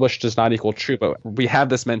 right? Published does not equal true, but we have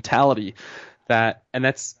this mentality and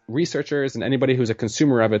that's researchers and anybody who's a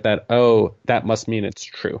consumer of it, that, oh, that must mean it's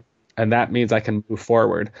true. And that means I can move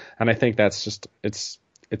forward. And I think that's just, it's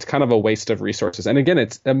kind of a waste of resources. And again,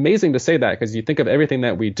 it's amazing to say that because you think of everything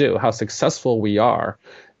that we do, how successful we are.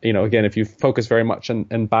 Again, if you focus very much in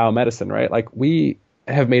biomedicine, right? Like we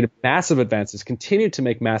have made massive advances, continue to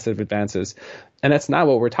make massive advances. And that's not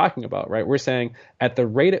what we're talking about, right? We're saying at the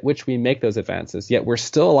rate at which we make those advances, yet we're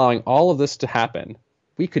still allowing all of this to happen,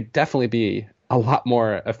 we could definitely be a lot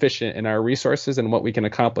more efficient in our resources and what we can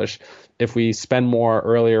accomplish if we spend more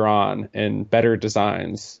earlier on in better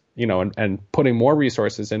designs, and putting more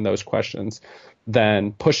resources in those questions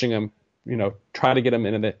than pushing them, try to get them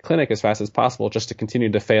into the clinic as fast as possible just to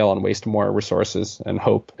continue to fail and waste more resources and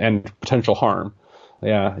hope and potential harm.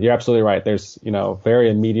 Yeah, you're absolutely right. There's,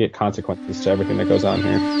 very immediate consequences to everything that goes on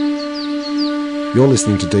here. You're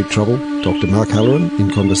listening to Deep Trouble. Dr. Mark Halloran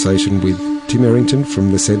in conversation with Tim Errington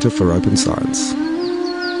from the Centre for Open Science.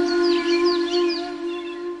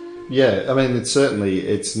 Yeah, I mean, it's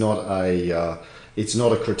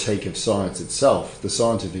not a critique of science itself. The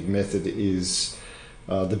scientific method is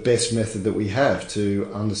the best method that we have to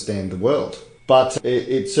understand the world. But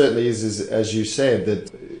it certainly is, as you said,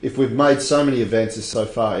 that if we've made so many advances so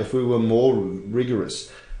far, if we were more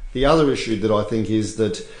rigorous. The other issue that I think is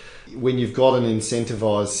that when you've got an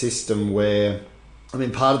incentivised system where,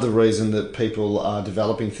 part of the reason that people are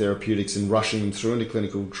developing therapeutics and rushing them through into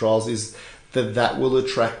clinical trials is that will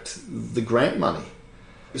attract the grant money.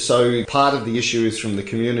 So part of the issue is from the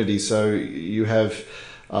community. So you have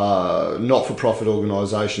not-for-profit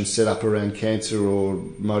organisations set up around cancer or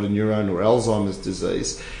motor neurone or Alzheimer's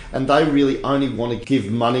disease, and they really only want to give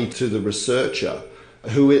money to the researcher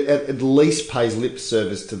who at least pays lip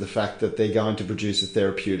service to the fact that they're going to produce a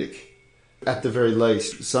therapeutic. At the very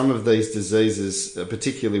least, some of these diseases,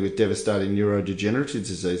 particularly with devastating neurodegenerative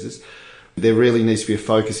diseases, there really needs to be a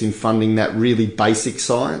focus in funding that really basic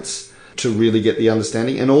science to really get the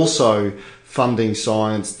understanding, and also funding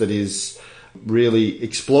science that is really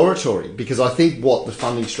exploratory, because I think what the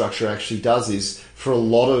funding structure actually does is, for a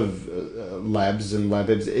lot of labs and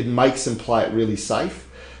labs, it makes them play it really safe.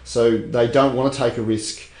 So they don't want to take a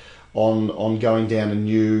risk on going down a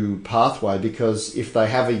new pathway, because if they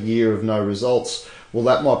have a year of no results, well,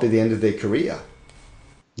 that might be the end of their career.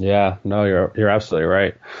 Yeah, no, you're absolutely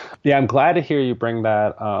right. Yeah, I'm glad to hear you bring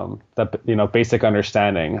that basic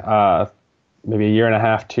understanding. Maybe a year and a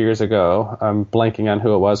half, 2 years ago, I'm blanking on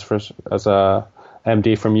who it was as a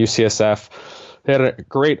MD from UCSF, They had a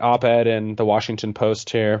great op-ed in the Washington Post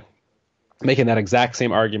here, making that exact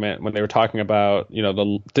same argument when they were talking about,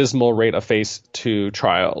 the dismal rate of phase 2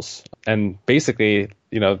 trials. And basically,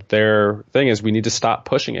 their thing is we need to stop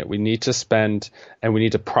pushing it. We need to spend and we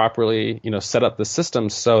need to properly, set up the system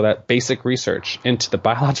so that basic research into the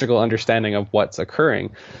biological understanding of what's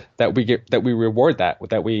occurring, that we reward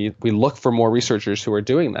that we look for more researchers who are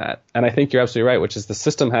doing that. And I think you're absolutely right, which is the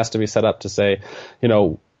system has to be set up to say,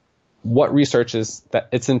 what research is that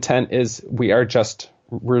its intent is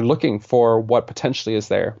we're looking for what potentially is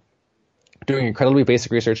there. Doing incredibly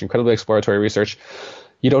basic research, incredibly exploratory research.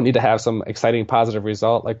 You don't need to have some exciting positive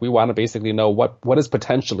result. Like, we want to basically know what is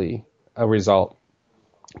potentially a result.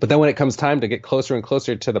 But then when it comes time to get closer and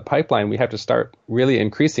closer to the pipeline, we have to start really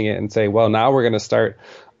increasing it and say, well, now we're going to start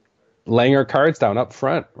laying our cards down up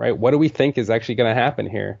front, right? What do we think is actually going to happen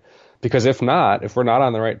here? Because if we're not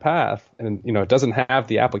on the right path, and it doesn't have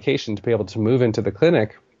the application to be able to move into the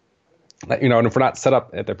clinic, and if we're not set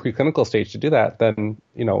up at the preclinical stage to do that, then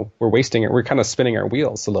we're wasting it. We're kind of spinning our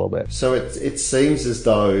wheels a little bit. So it seems as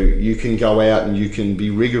though you can go out and you can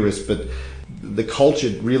be rigorous, but the culture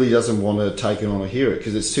really doesn't want to take it on or hear it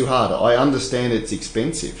because it's too hard. I understand it's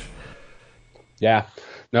expensive. Yeah.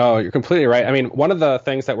 No, you're completely right. I mean, one of the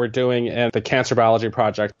things that we're doing in the Cancer Biology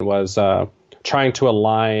Project was trying to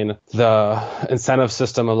align the incentive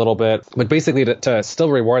system a little bit, but basically to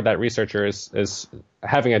still reward that researcher is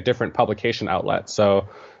having a different publication outlet. So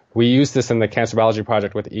we use this in the Cancer Biology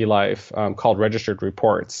Project with eLife called Registered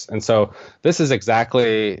Reports. And so this is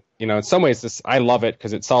exactly, in some ways, I love it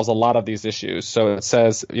because it solves a lot of these issues. So it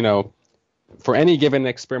says, for any given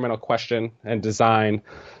experimental question and design,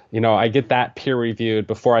 I get that peer reviewed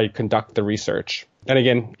before I conduct the research. And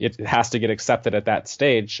again, it has to get accepted at that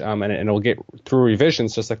stage, and it'll get through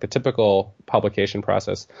revisions just like the typical publication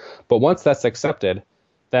process. But once that's accepted,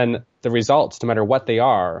 then the results, no matter what they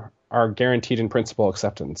are guaranteed in principle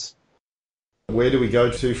acceptance. Where do we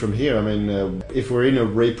go to from here? I mean, if we're in a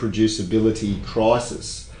reproducibility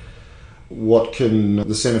crisis, what can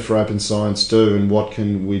the Centre for Open Science do, and what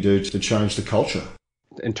can we do to change the culture?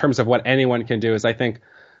 In terms of what anyone can do is, I think,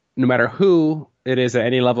 no matter who it is at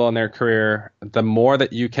any level in their career, the more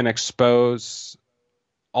that you can expose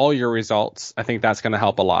all your results, I think that's going to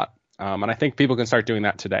help a lot. And I think people can start doing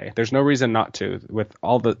that today. There's no reason not to. With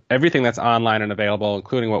everything that's online and available,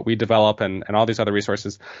 including what we develop and all these other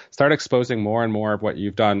resources, start exposing more and more of what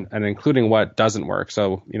you've done, and including what doesn't work.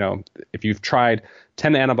 So, if you've tried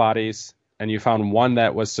 10 antibodies and you found one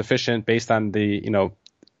that was sufficient based on the,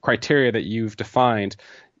 criteria that you've defined,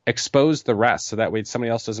 expose the rest so that way somebody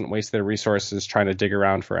else doesn't waste their resources trying to dig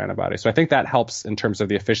around for antibodies. So I think that helps in terms of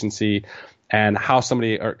the efficiency and how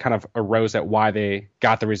somebody kind of arose at why they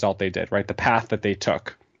got the result they did, right? The path that they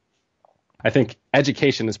took. I think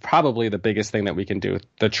education is probably the biggest thing that we can do.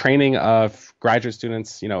 The training of graduate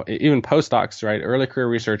students, even postdocs, right? Early career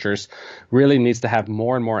researchers really needs to have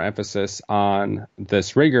more and more emphasis on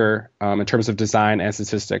this rigor in terms of design and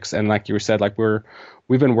statistics. And like you said,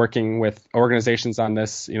 we've been working with organizations on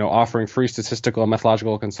this, offering free statistical and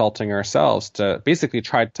methodological consulting ourselves to basically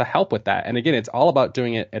try to help with that. And again, it's all about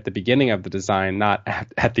doing it at the beginning of the design, not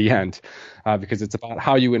at the end, because it's about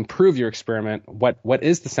how you improve your experiment. What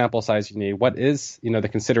is the sample size you need? What is, the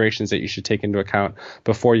considerations that you should take into account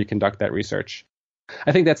before you conduct that research?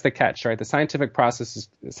 I think that's the catch, right? The scientific process is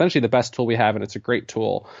essentially the best tool we have, and it's a great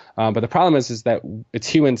tool. But the problem is that it's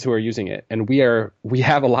humans who are using it, and we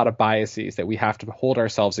have a lot of biases that we have to hold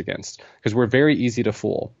ourselves against because we're very easy to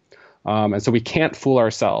fool. And so we can't fool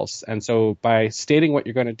ourselves. And so by stating what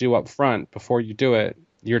you're going to do up front before you do it,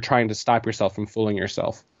 you're trying to stop yourself from fooling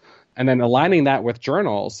yourself. And then aligning that with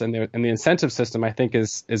journals and the incentive system, I think,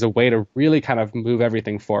 is a way to really kind of move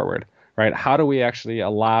everything forward. Right? How do we actually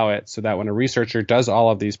allow it so that when a researcher does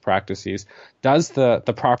all of these practices, does the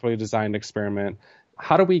properly designed experiment,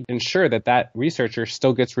 how do we ensure that researcher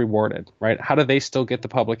still gets rewarded, right? How do they still get the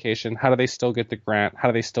publication? How do they still get the grant? How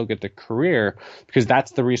do they still get the career? Because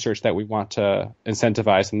that's the research that we want to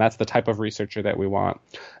incentivize, and that's the type of researcher that we want.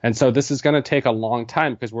 And so this is going to take a long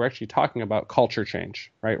time because we're actually talking about culture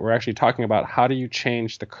change, right? We're actually talking about how do you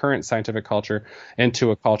change the current scientific culture into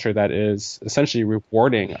a culture that is essentially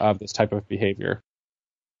rewarding of this type of behavior.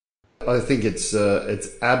 I think it's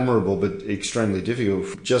admirable but extremely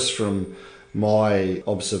difficult. Just from my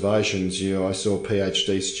observations, I saw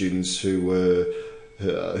PhD students who'd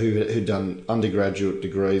done undergraduate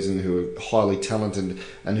degrees and who were highly talented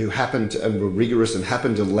and who were rigorous and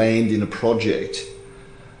happened to land in a project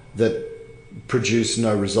that produced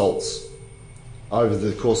no results over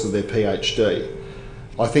the course of their PhD.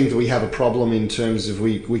 I think that we have a problem in terms of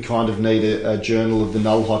we kind of need a journal of the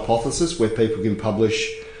null hypothesis where people can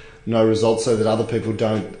publish no results so that other people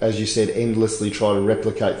don't, as you said, endlessly try to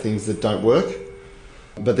replicate things that don't work.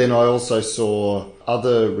 But then I also saw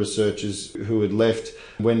other researchers who had left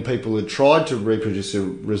when people had tried to reproduce the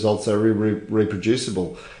results, they were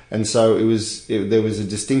reproducible. And so there was a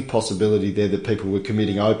distinct possibility there that people were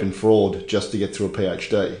committing open fraud just to get through a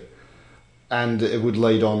PhD. And it would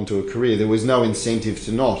lead on to a career. There was no incentive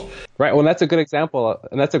to not. Right. Well, that's a good example.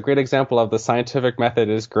 And that's a great example of the scientific method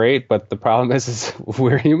is great, but the problem is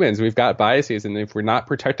we're humans. We've got biases. And if we're not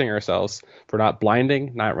protecting ourselves, if we're not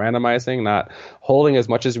blinding, not randomizing, not holding as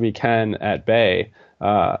much as we can at bay,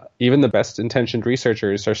 even the best intentioned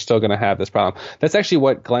researchers are still going to have this problem. That's actually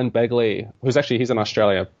what Glenn Begley, he's in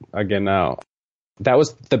Australia again now. That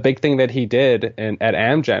was the big thing that he did at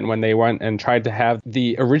Amgen when they went and tried to have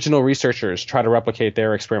the original researchers try to replicate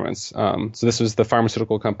their experiments. So this was the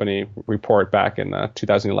pharmaceutical company report back in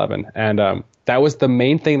 2011. And that was the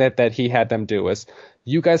main thing that he had them do was,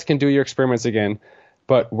 you guys can do your experiments again,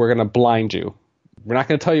 but we're going to blind you. We're not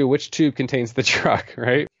going to tell you which tube contains the drug,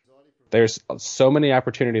 right? There's so many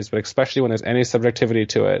opportunities, but especially when there's any subjectivity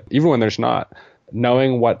to it, even when there's not,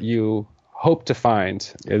 knowing what you hope to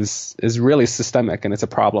find is really systemic, and it's a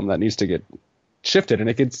problem that needs to get shifted, and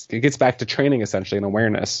it gets back to training essentially and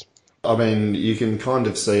awareness. I mean, you can kind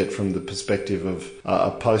of see it from the perspective of a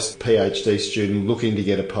post-PhD student looking to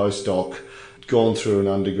get a postdoc, gone through an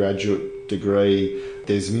undergraduate degree.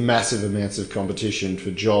 There's massive amounts of competition for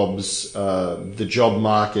jobs. The job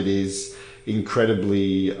market is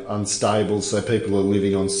incredibly unstable, so people are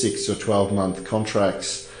living on 6 or 12-month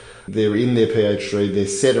contracts. They're in their PhD, they're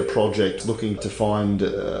set a project looking to find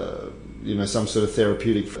some sort of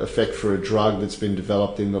therapeutic effect for a drug that's been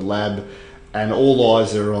developed in the lab, and all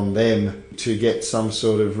eyes are on them to get some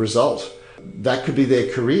sort of result. That could be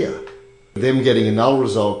their career. Them getting a null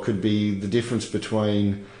result could be the difference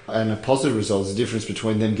between, and a positive result is the difference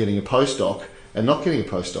between them getting a postdoc and not getting a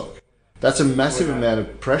postdoc. That's a massive amount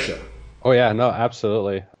of pressure. Oh yeah, no,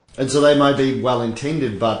 absolutely. And so they may be well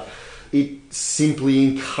intended, but it simply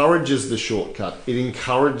encourages the shortcut. It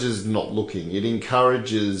encourages not looking. It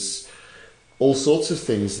encourages all sorts of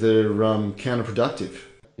things that are counterproductive.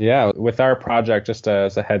 Yeah, with our project, just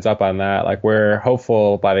as a heads up on that, like we're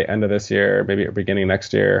hopeful by the end of this year, maybe beginning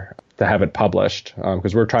next year, to have it published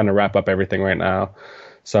because we're trying to wrap up everything right now.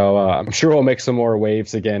 So I'm sure we'll make some more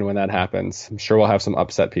waves again when that happens. I'm sure we'll have some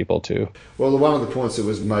upset people too. Well, one of the points that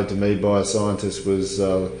was made to me by a scientist was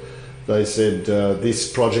they said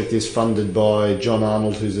this project is funded by John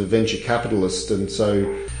Arnold, who's a venture capitalist, and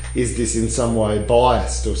so is this in some way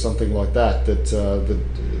biased or something like that,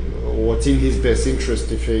 or it's in his best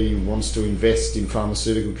interest if he wants to invest in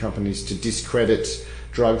pharmaceutical companies to discredit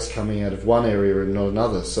drugs coming out of one area and not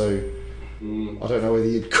another. So I don't know whether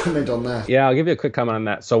you'd comment on that. Yeah, I'll give you a quick comment on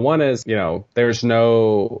that. So one is, there's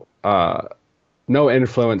no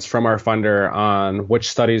influence from our funder on which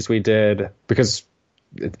studies we did because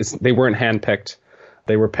they weren't handpicked.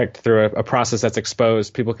 They were picked through a process that's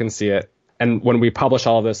exposed. People can see it. And when we publish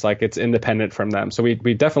all of this, it's independent from them. So we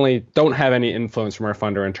definitely don't have any influence from our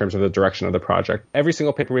funder in terms of the direction of the project. Every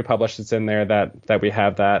single paper we publish, it's in there that we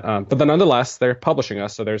have that. But then nonetheless, they're publishing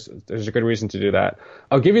us. So there's a good reason to do that.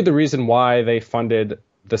 I'll give you the reason why they funded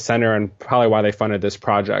the center and probably why they funded this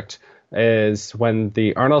project is when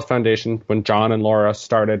the Arnold Foundation, when John and Laura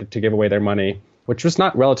started to give away their money, which was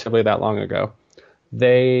not relatively that long ago,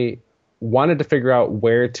 they wanted to figure out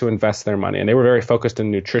where to invest their money. And they were very focused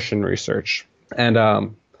in nutrition research.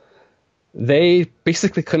 And they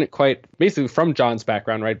basically couldn't quite, basically from John's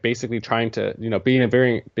background, right, basically trying to, being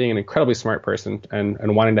an incredibly smart person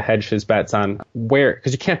and wanting to hedge his bets on where,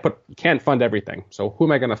 because you can't fund everything. So who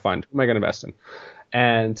am I going to fund? Who am I going to invest in?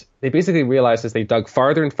 And they basically realized as they dug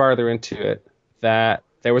farther and farther into it that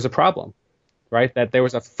there was a problem. Right, that there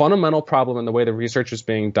was a fundamental problem in the way the research was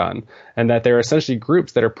being done, and that there are essentially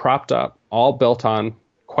groups that are propped up, all built on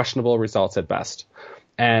questionable results at best.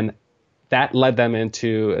 And that led them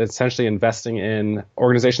into essentially investing in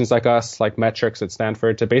organizations like us, like Metrics at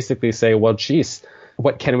Stanford, to basically say, well, geez,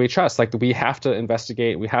 what can we trust? We have to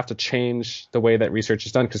investigate, we have to change the way that research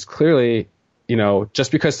is done, because clearly,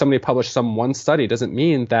 just because somebody published some one study doesn't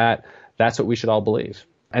mean that that's what we should all believe.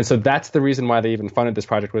 And so that's the reason why they even funded this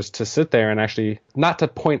project, was to sit there and actually not to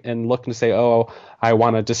point and look and say, oh, I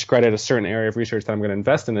want to discredit a certain area of research that I'm going to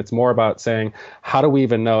invest in. It's more about saying, how do we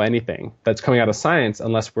even know anything that's coming out of science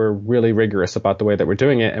unless we're really rigorous about the way that we're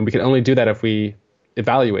doing it? And we can only do that if we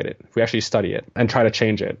evaluate it, if we actually study it and try to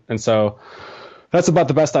change it. And so That's about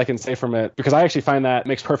the best I can say from it, because I actually find that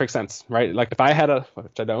makes perfect sense, right? Like if I had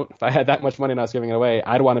which I don't, if I had that much money and I was giving it away,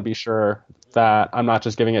 I'd want to be sure that I'm not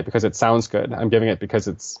just giving it because it sounds good. I'm giving it because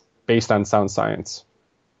it's based on sound science.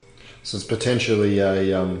 So it's potentially I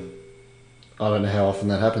don't know how often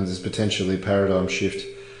that happens, it's potentially a paradigm shift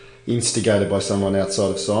instigated by someone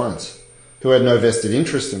outside of science who had no vested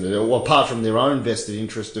interest in it, well, apart from their own vested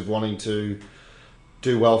interest of wanting to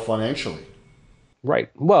do well financially. Right.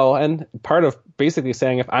 Well, and part of basically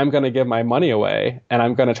saying if I'm going to give my money away and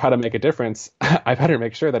I'm going to try to make a difference, I better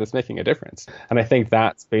make sure that it's making a difference. And I think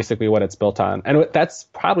that's basically what it's built on. And that's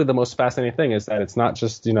probably the most fascinating thing, is that it's not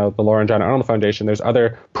just, the Laura and John Arnold Foundation. There's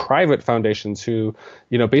other private foundations who,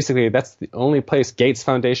 basically that's the only place. Gates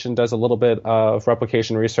Foundation does a little bit of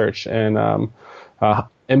replication research and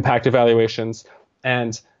impact evaluations.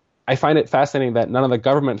 And I find it fascinating that none of the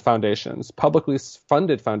government foundations, publicly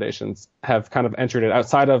funded foundations, have kind of entered it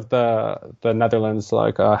outside of the Netherlands,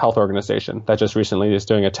 like a health organization that just recently is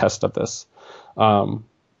doing a test of this.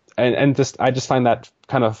 I just find that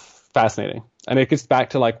kind of fascinating. And it gets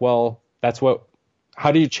back to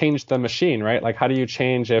how do you change the machine, right? Like, how do you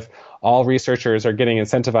change if all researchers are getting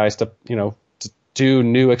incentivized to do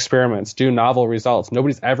new experiments, do novel results?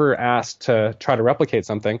 Nobody's ever asked to try to replicate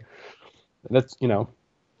something. That's,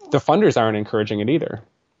 the funders aren't encouraging it either.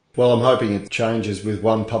 Well, I'm hoping it changes with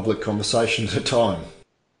one public conversation at a time.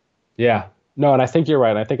 Yeah. No, and I think you're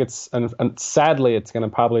right. I think and sadly, it's going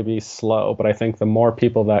to probably be slow, but I think the more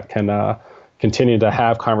people that can continue to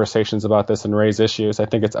have conversations about this and raise issues, I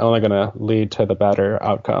think it's only going to lead to the better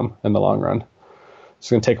outcome in the long run. It's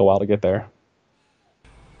going to take a while to get there.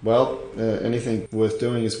 Well, anything worth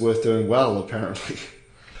doing is worth doing well, apparently.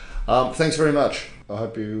 Thanks very much. I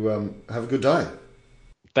hope you have a good day.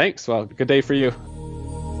 Thanks. Well, good day for you.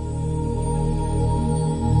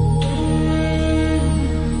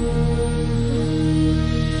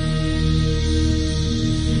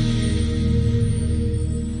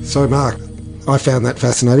 So, Mark, I found that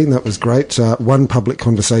fascinating. That was great. One public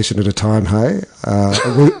conversation at a time, hey?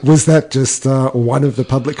 Was that just one of the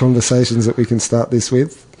public conversations that we can start this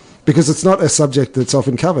with? Because it's not a subject that's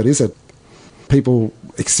often covered, is it? People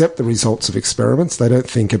accept the results of experiments. They don't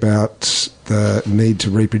think about the need to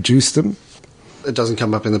reproduce them. It doesn't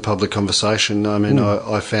come up in the public conversation. I mean,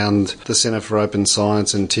 I found the Centre for Open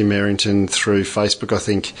Science and Tim Errington through Facebook. I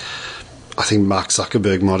think Mark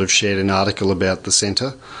Zuckerberg might have shared an article about the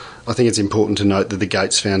centre. I think it's important to note that the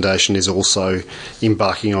Gates Foundation is also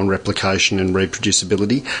embarking on replication and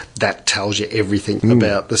reproducibility. That tells you everything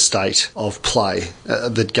about the state of play,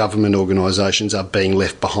 that government organisations are being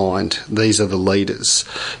left behind. These are the leaders.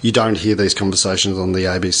 You don't hear these conversations on the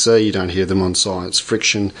ABC, you don't hear them on Science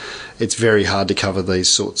Friction. It's very hard to cover these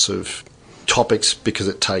sorts of topics because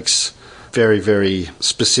it takes very, very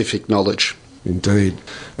specific knowledge. Indeed.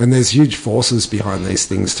 And there's huge forces behind these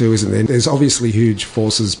things too, isn't there? There's obviously huge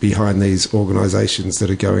forces behind these organisations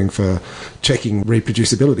that are going for checking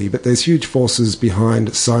reproducibility, but there's huge forces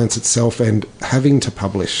behind science itself and having to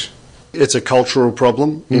publish. It's a cultural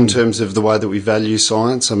problem in terms of the way that we value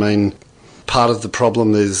science. I mean, part of the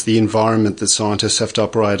problem is the environment that scientists have to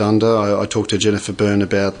operate under. I talked to Jennifer Byrne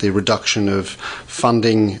about the reduction of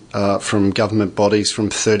funding from government bodies from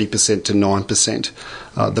 30% to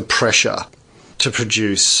 9%. The pressure to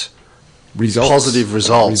produce positive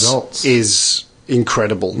results is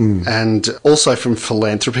incredible. And also from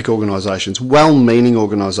philanthropic organisations, well-meaning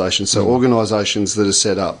organisations, so organisations that are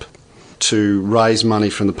set up to raise money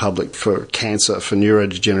from the public for cancer, for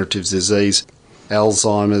neurodegenerative disease,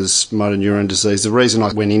 Alzheimer's, motor neuron disease. The reason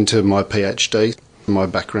I went into my PhD, my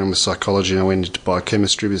background was psychology and I went into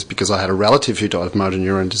biochemistry, was because I had a relative who died of motor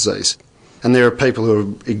neuron disease. And there are people who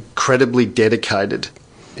are incredibly dedicated,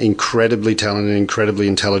 incredibly talented, incredibly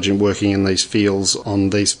intelligent, working in these fields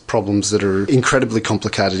on these problems that are incredibly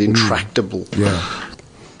complicated, intractable. Yeah.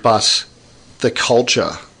 But the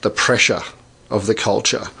culture, the pressure of the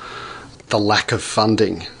culture, the lack of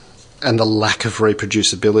funding and the lack of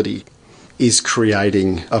reproducibility is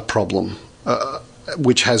creating a problem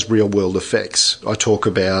which has real-world effects. I talk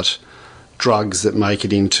about drugs that make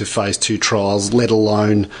it into phase 2 trials, let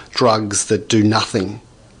alone drugs that do nothing,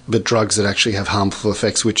 but drugs that actually have harmful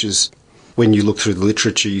effects, which is, when you look through the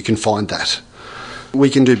literature, you can find that. We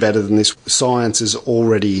can do better than this. Science is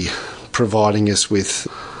already providing us with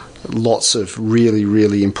lots of really,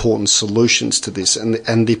 really important solutions to this.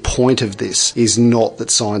 And the point of this is not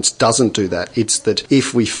that science doesn't do that. It's that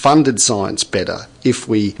if we funded science better, if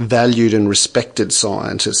we valued and respected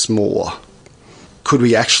scientists more, could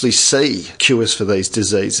we actually see cures for these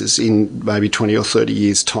diseases in maybe 20 or 30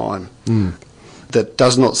 years' time? that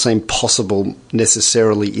does not seem possible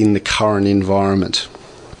necessarily in the current environment.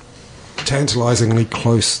 Tantalisingly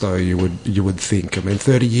close, though, you would think. I mean,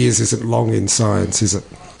 30 years isn't long in science, is it?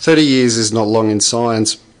 30 years is not long in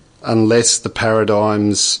science unless the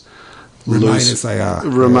paradigms remain as they are.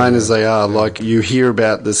 As they are. Like, you hear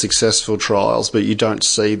about the successful trials, but you don't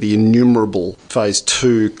see the innumerable phase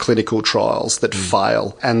 2 clinical trials that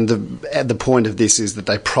fail. And the point of this is that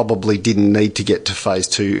they probably didn't need to get to phase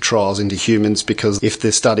 2 trials into humans, because if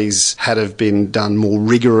the studies had have been done more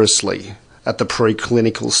rigorously at the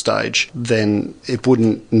preclinical stage, then it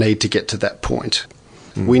wouldn't need to get to that point.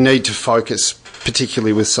 We need to focus,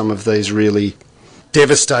 particularly with some of these really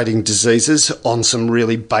devastating diseases, on some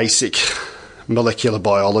really basic molecular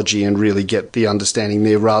biology and really get the understanding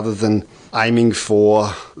there, rather than aiming for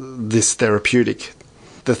this therapeutic.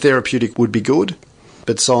 The therapeutic would be good,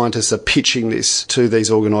 but scientists are pitching this to these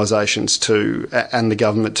organisations and the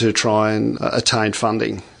government to try and attain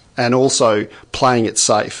funding. And also playing it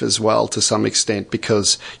safe as well to some extent,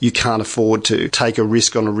 because you can't afford to take a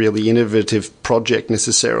risk on a really innovative project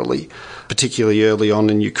necessarily, particularly early on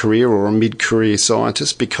in your career or a mid-career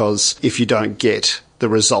scientist, because if you don't get the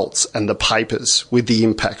results and the papers with the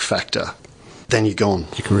impact factor, then you're gone.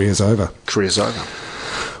 Your career's over. Career's over.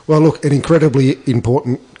 Well, look, an incredibly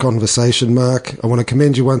important conversation, Mark. I want to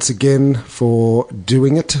commend you once again for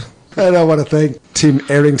doing it. And I want to thank Tim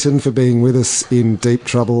Errington for being with us in Deep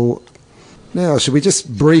Trouble. Now, should we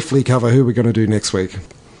just briefly cover who we're going to do next week?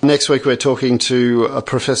 Next week we're talking to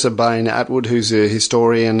Professor Bain Attwood, who's a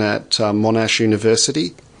historian at Monash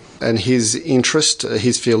University. And his interest,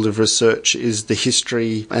 his field of research, is the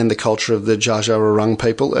history and the culture of the Dja Dja Wurrung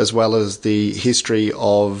people, as well as the history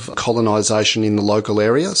of colonisation in the local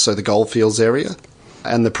area, so the goldfields area,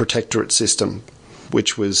 and the protectorate system,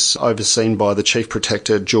 which was overseen by the Chief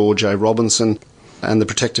Protector, George A. Robinson, and the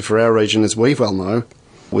Protector for our region, as we well know,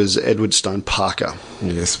 was Edward Stone Parker.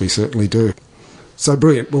 Yes, we certainly do. So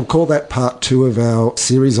brilliant. We'll call that part 2 of our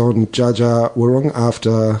series on Dja Dja Wurrung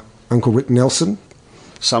after Uncle Rick Nelson.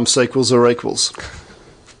 Some sequels are equals.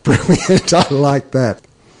 Brilliant. I like that.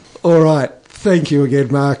 All right. Thank you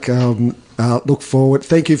again, Mark. Look forward.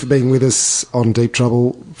 Thank you for being with us on Deep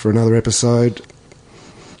Trouble for another episode.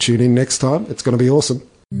 Tune in next time. It's going to be awesome.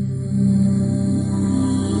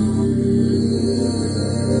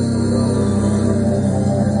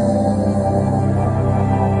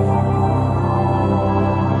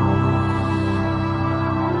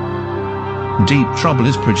 Deep Trouble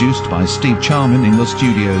is produced by Steve Charman in the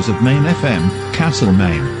studios of Main FM,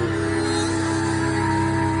 Castlemaine.